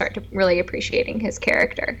and start to really appreciating his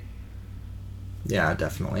character. Yeah,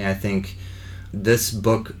 definitely. I think this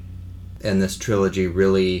book and this trilogy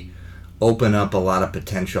really open up a lot of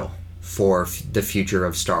potential for the future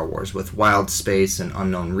of Star Wars with wild space and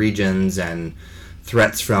unknown regions and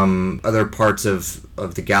threats from other parts of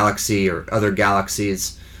the galaxy or other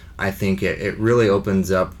galaxies. I think it really opens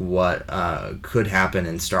up what could happen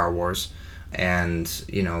in Star Wars. And,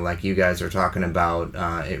 you know, like you guys are talking about,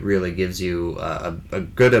 it really gives you a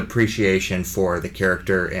good appreciation for the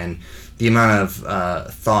character and the amount of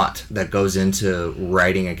thought that goes into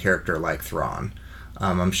writing a character like Thrawn.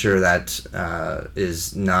 I'm sure that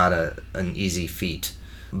is not an easy feat,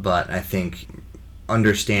 but I think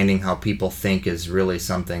understanding how people think is really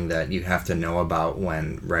something that you have to know about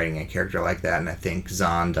when writing a character like that, and I think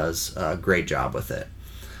Zahn does a great job with it.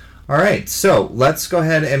 All right, so let's go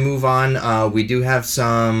ahead and move on. We do have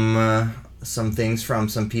some things from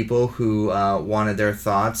some people who wanted their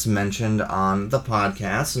thoughts mentioned on the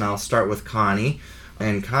podcast, and I'll start with Connie.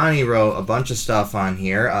 And Connie wrote a bunch of stuff on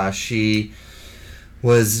here. She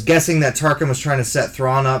was guessing that Tarkin was trying to set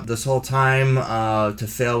Thrawn up this whole time to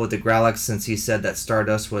fail with the Gralix, since he said that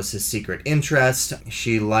Stardust was his secret interest.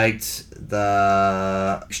 She liked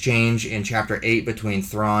the exchange in Chapter 8 between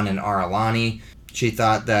Thrawn and Aralani. She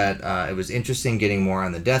thought that it was interesting getting more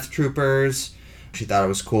on the Death Troopers. She thought it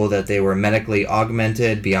was cool that they were medically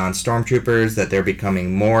augmented beyond stormtroopers, that they're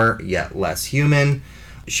becoming more yet less human.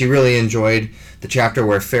 She really enjoyed the chapter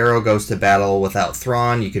where Pharaoh goes to battle without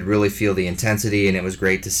Thrawn. You could really feel the intensity, and it was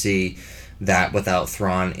great to see that without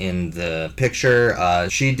Thrawn in the picture.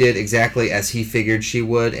 She did exactly as he figured she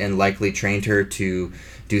would, and likely trained her to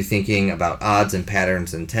do thinking about odds and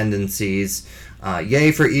patterns and tendencies.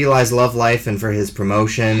 Yay for Eli's love life and for his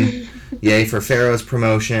promotion. Yay for Pharaoh's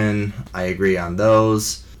promotion. I agree on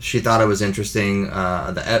those. She thought it was interesting in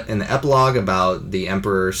the epilogue about the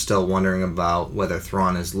Emperor still wondering about whether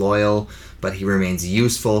Thrawn is loyal, but he remains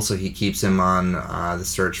useful, so he keeps him on the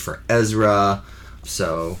search for Ezra.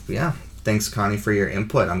 So, yeah, thanks, Connie, for your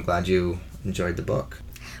input. I'm glad you enjoyed the book.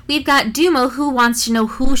 We've got Dumo, who wants to know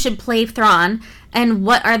who should play Thrawn, and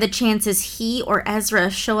what are the chances he or Ezra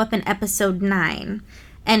show up in Episode 9.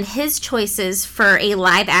 And his choices for a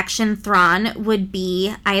live-action Thrawn would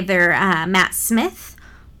be either Matt Smith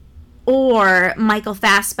or Michael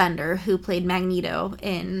Fassbender, who played Magneto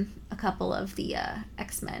in a couple of the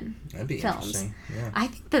X-Men That'd be films. Interesting. Yeah. I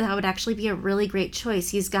think that would actually be a really great choice.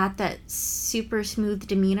 He's got that super smooth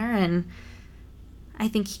demeanor, and I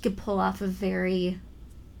think he could pull off a very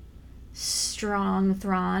strong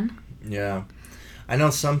Thrawn. Yeah. I know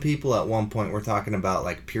some people at one point were talking about,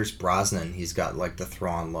 like, Pierce Brosnan. He's got, like, the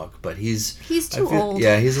Thrawn look, but he's too old.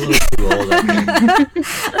 Yeah, he's a little too old, I think.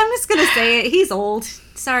 I'm just going to say it. He's old.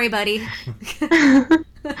 Sorry, buddy.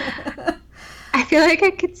 I feel like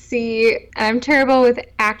I could see, and I'm terrible with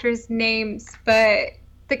actors' names, but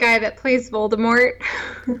the guy that plays Voldemort.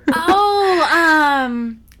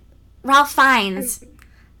 Ralph Fiennes.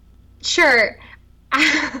 Sure.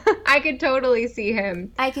 I could totally see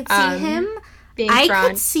him. I could see him. I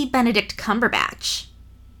could see Benedict Cumberbatch.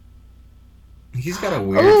 He's got a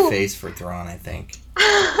weird face for Thrawn, I think.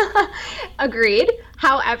 Agreed.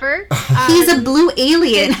 However, he's a blue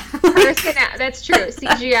alien. That's true.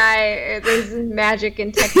 CGI, there's magic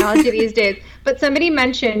and technology these days. But somebody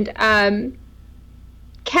mentioned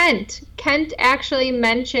Kent. Kent actually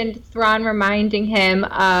mentioned Thrawn reminding him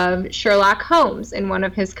of Sherlock Holmes in one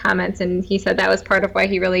of his comments, and he said that was part of why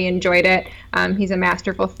he really enjoyed it. He's a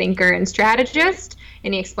masterful thinker and strategist,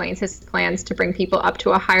 and he explains his plans to bring people up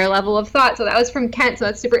to a higher level of thought. So that was from Kent, so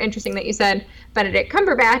that's super interesting that you said Benedict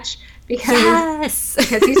Cumberbatch, because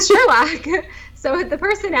he's Sherlock. So the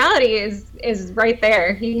personality is right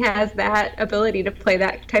there. He has that ability to play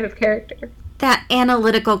that type of character. That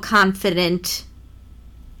analytical, confident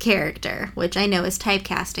character, which I know is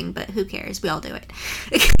typecasting, but who cares? We all do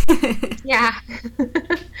it. Yeah.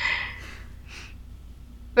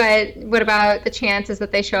 But what about the chances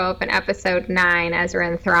that they show up in Episode 9, Ezra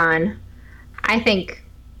and Thrawn? I think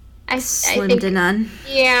slim to none.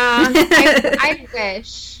 Yeah, I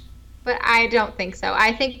wish, but I don't think so.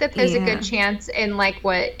 I think that there's a good chance in, like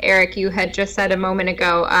what Eric, you had just said a moment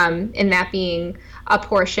ago, in that being a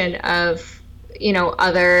portion of,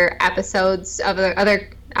 other episodes of the other.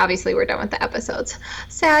 Obviously, we're done with the episodes.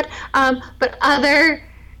 Sad. But other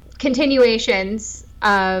continuations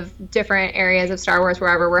of different areas of Star Wars,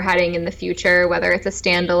 wherever we're heading in the future, whether it's a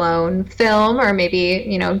standalone film or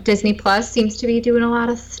maybe, Disney Plus seems to be doing a lot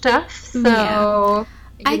of stuff. So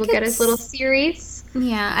maybe we'll get his little series.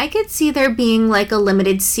 Yeah, I could see there being like a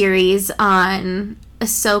limited series on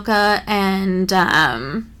Ahsoka and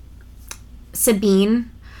Sabine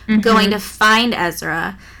going to find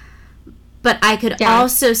Ezra. But I could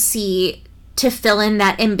also see, to fill in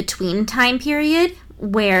that in-between time period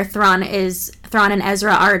where Thrawn and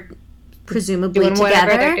Ezra are presumably doing together.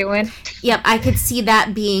 Whatever they're doing. Yep, I could see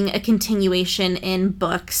that being a continuation in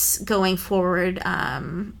books going forward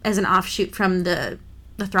as an offshoot from the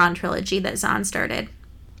Thrawn trilogy that Zahn started.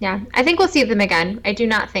 Yeah, I think we'll see them again. I do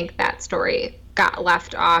not think that story got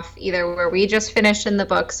left off either where we just finished in the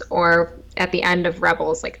books or at the end of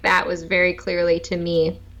Rebels. Like, that was very clearly, to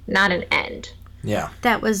me, not an end. Yeah.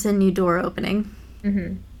 That was a new door opening.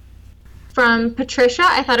 Mm-hmm. From Patricia,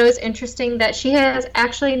 I thought it was interesting that she has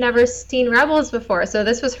actually never seen Rebels before. So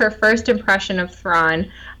this was her first impression of Thrawn,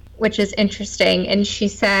 which is interesting. And she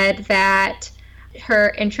said that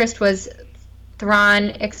her interest was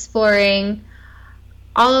Thrawn exploring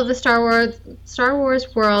all of the Star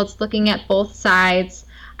Wars worlds, looking at both sides.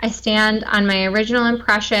 I stand on my original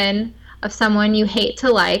impression of someone you hate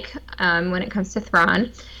to like when it comes to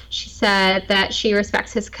Thrawn. She said that she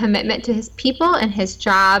respects his commitment to his people and his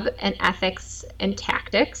job and ethics and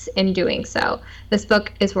tactics in doing so. This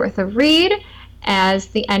book is worth a read, as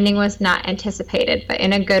the ending was not anticipated, but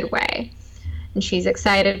in a good way. And she's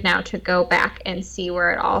excited now to go back and see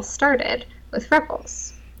where it all started with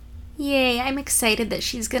Rebels. Yay, I'm excited that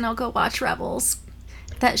she's gonna go watch Rebels.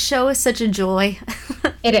 That show is such a joy.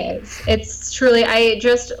 It is. It's truly, I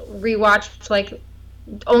just rewatched like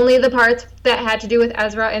only the parts that had to do with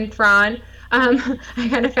Ezra and Thrawn. I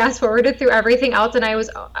kind of fast forwarded through everything else, and I was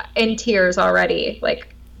in tears already,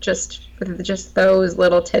 like just with just those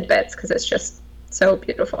little tidbits, because it's just so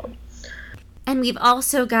beautiful. And we've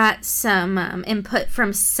also got some input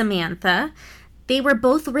from Samantha. They were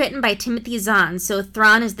both written by Timothy Zahn, so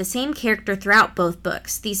Thrawn is the same character throughout both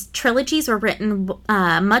books. These trilogies were written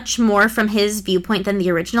much more from his viewpoint than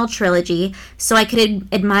the original trilogy, so I could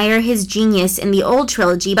admire his genius in the old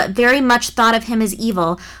trilogy, but very much thought of him as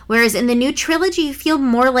evil, whereas in the new trilogy you feel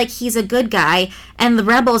more like he's a good guy, and the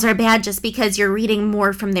rebels are bad just because you're reading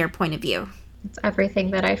more from their point of view. It's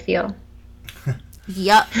everything that I feel.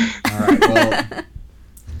 Yup. All right, well...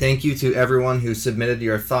 Thank you to everyone who submitted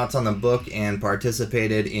your thoughts on the book and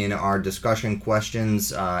participated in our discussion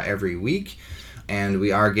questions every week. And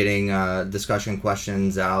we are getting discussion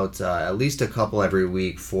questions out at least a couple every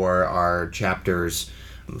week for our chapters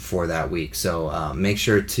for that week. So make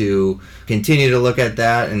sure to continue to look at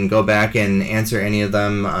that and go back and answer any of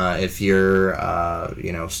them. If you're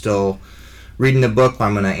still reading the book,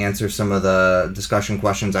 I'm going to answer some of the discussion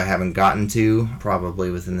questions I haven't gotten to probably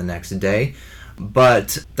within the next day.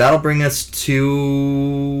 But that'll bring us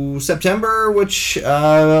to September, which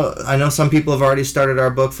I know some people have already started our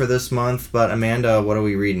book for this month. But Amanda, what are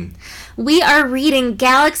we reading? We are reading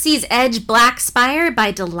Galaxy's Edge Black Spire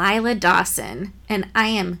by Delilah Dawson. And I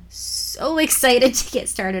am so excited to get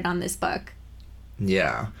started on this book.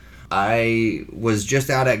 Yeah. I was just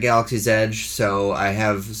out at Galaxy's Edge, so I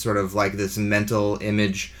have sort of like this mental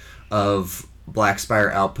image of Black Spire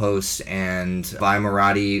Outpost and Vi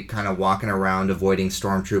Moradi kind of walking around avoiding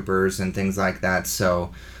stormtroopers and things like that.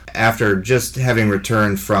 So after just having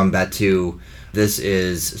returned from Batuu, this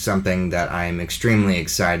is something that I'm extremely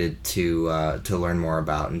excited to learn more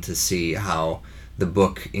about and to see how the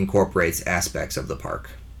book incorporates aspects of the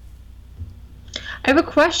park. I have a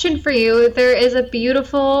question for you. There is a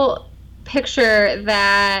beautiful picture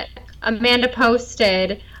that Amanda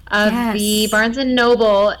posted of the Barnes &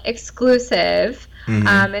 Noble exclusive,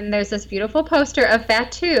 and there's this beautiful poster of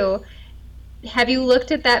Batuu. Have you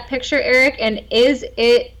looked at that picture, Eric, and is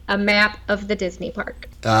it a map of the Disney park?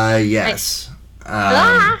 Yes.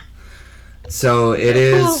 So it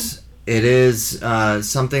is. It is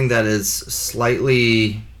something that is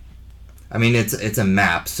slightly. I mean, it's a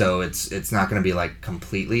map, so it's not going to be like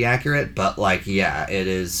completely accurate, but like yeah, it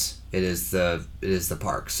is. It is the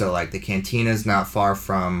park. So like the cantina is not far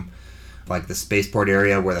from like the spaceport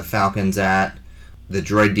area where the Falcon's at. The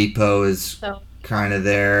droid depot is kind of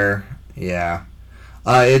there. Yeah.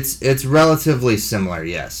 It's relatively similar,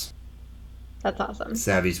 yes. That's awesome.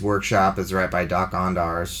 Savvy's workshop is right by Doc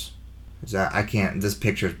Ondar's. I can't, this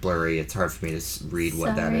picture's blurry. It's hard for me to read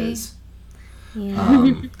what that is.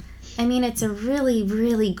 Yeah. I mean, it's a really,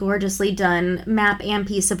 really gorgeously done map and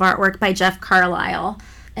piece of artwork by Jeff Carlisle.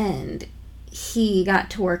 And he got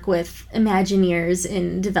to work with Imagineers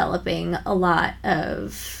in developing a lot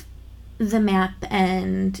of the map,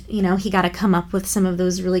 and he got to come up with some of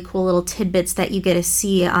those really cool little tidbits that you get to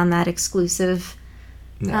see on that exclusive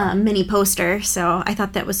mini poster. So I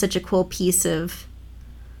thought that was such a cool piece of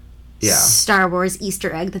Star Wars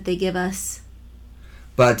Easter egg that they give us.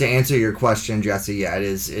 But to answer your question, Jesse, yeah, it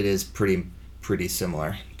is pretty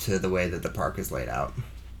similar to the way that the park is laid out.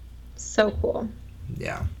 So cool.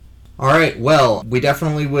 Yeah. All right. Well, we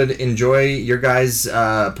definitely would enjoy your guys'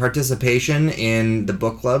 participation in the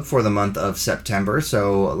book club for the month of September.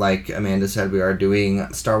 So, like Amanda said, we are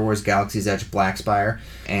doing Star Wars Galaxy's Edge Black Spire,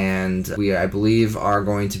 and we, I believe, are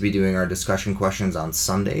going to be doing our discussion questions on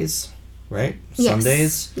Sundays, right? Yes.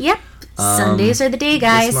 Sundays? Yep. Sundays are the day,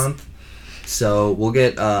 guys. This month. So we'll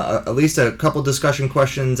get at least a couple discussion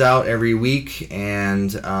questions out every week,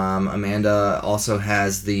 and Amanda also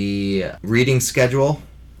has the reading schedule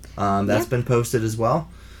that's been posted as well.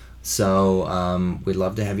 So we'd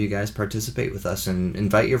love to have you guys participate with us and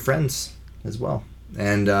invite your friends as well.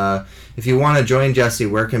 And if you want to join Jesse,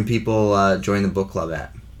 where can people join the book club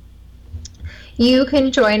at? You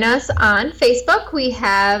can join us on Facebook. We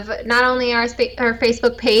have not only our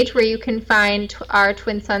Facebook page where you can find our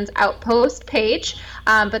Twin Sons Outpost page,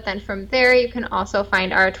 but then from there you can also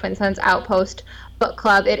find our Twin Sons Outpost book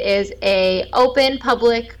club. It is a open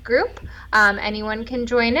public group. Anyone can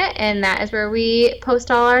join it, and that is where we post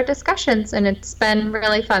all our discussions, and it's been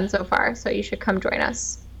really fun so far, so you should come join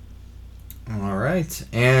us. All right.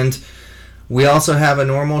 And we also have a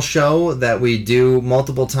normal show that we do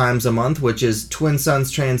multiple times a month, which is Twin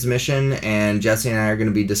Sons Transmission, and Jesse and I are going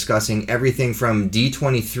to be discussing everything from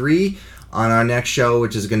D23 on our next show,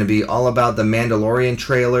 which is going to be all about the Mandalorian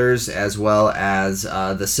trailers, as well as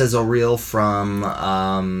the sizzle reel from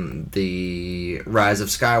the Rise of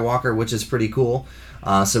Skywalker, which is pretty cool.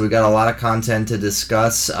 So we got a lot of content to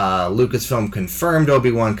discuss. Lucasfilm confirmed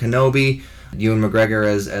Obi-Wan Kenobi, Ewan McGregor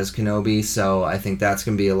as Kenobi, so I think that's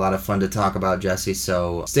going to be a lot of fun to talk about, Jesse.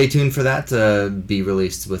 So stay tuned for that to be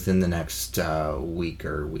released within the next week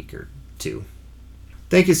or two.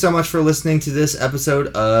 Thank you so much for listening to this episode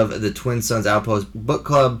of the Twin Sons Outpost Book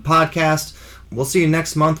Club podcast. We'll see you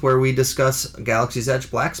next month where we discuss Galaxy's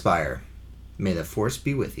Edge Blackspire. May the Force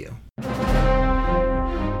be with you.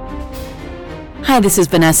 Hi, this is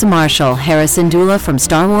Vanessa Marshall, Harrison Dula from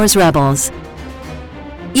Star Wars Rebels.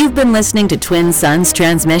 You've been listening to Twin Sons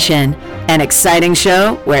Transmission, an exciting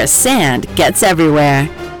show where sand gets everywhere.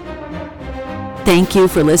 Thank you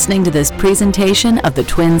for listening to this presentation of the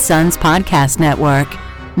Twin Sons Podcast Network.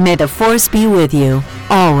 May the Force be with you,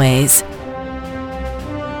 always.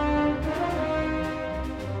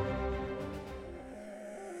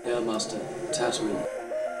 Airmaster, Tatooine.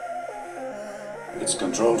 It's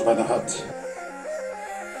controlled by the Hutt.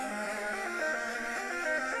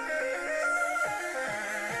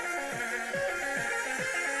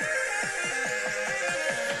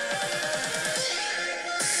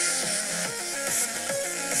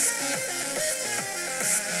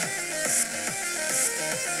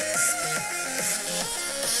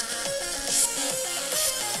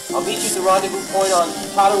 I'll meet you at the rendezvous point on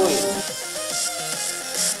Tatooine.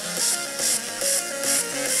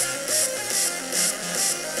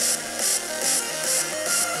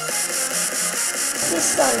 This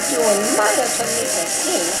son's doing murder to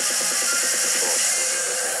me,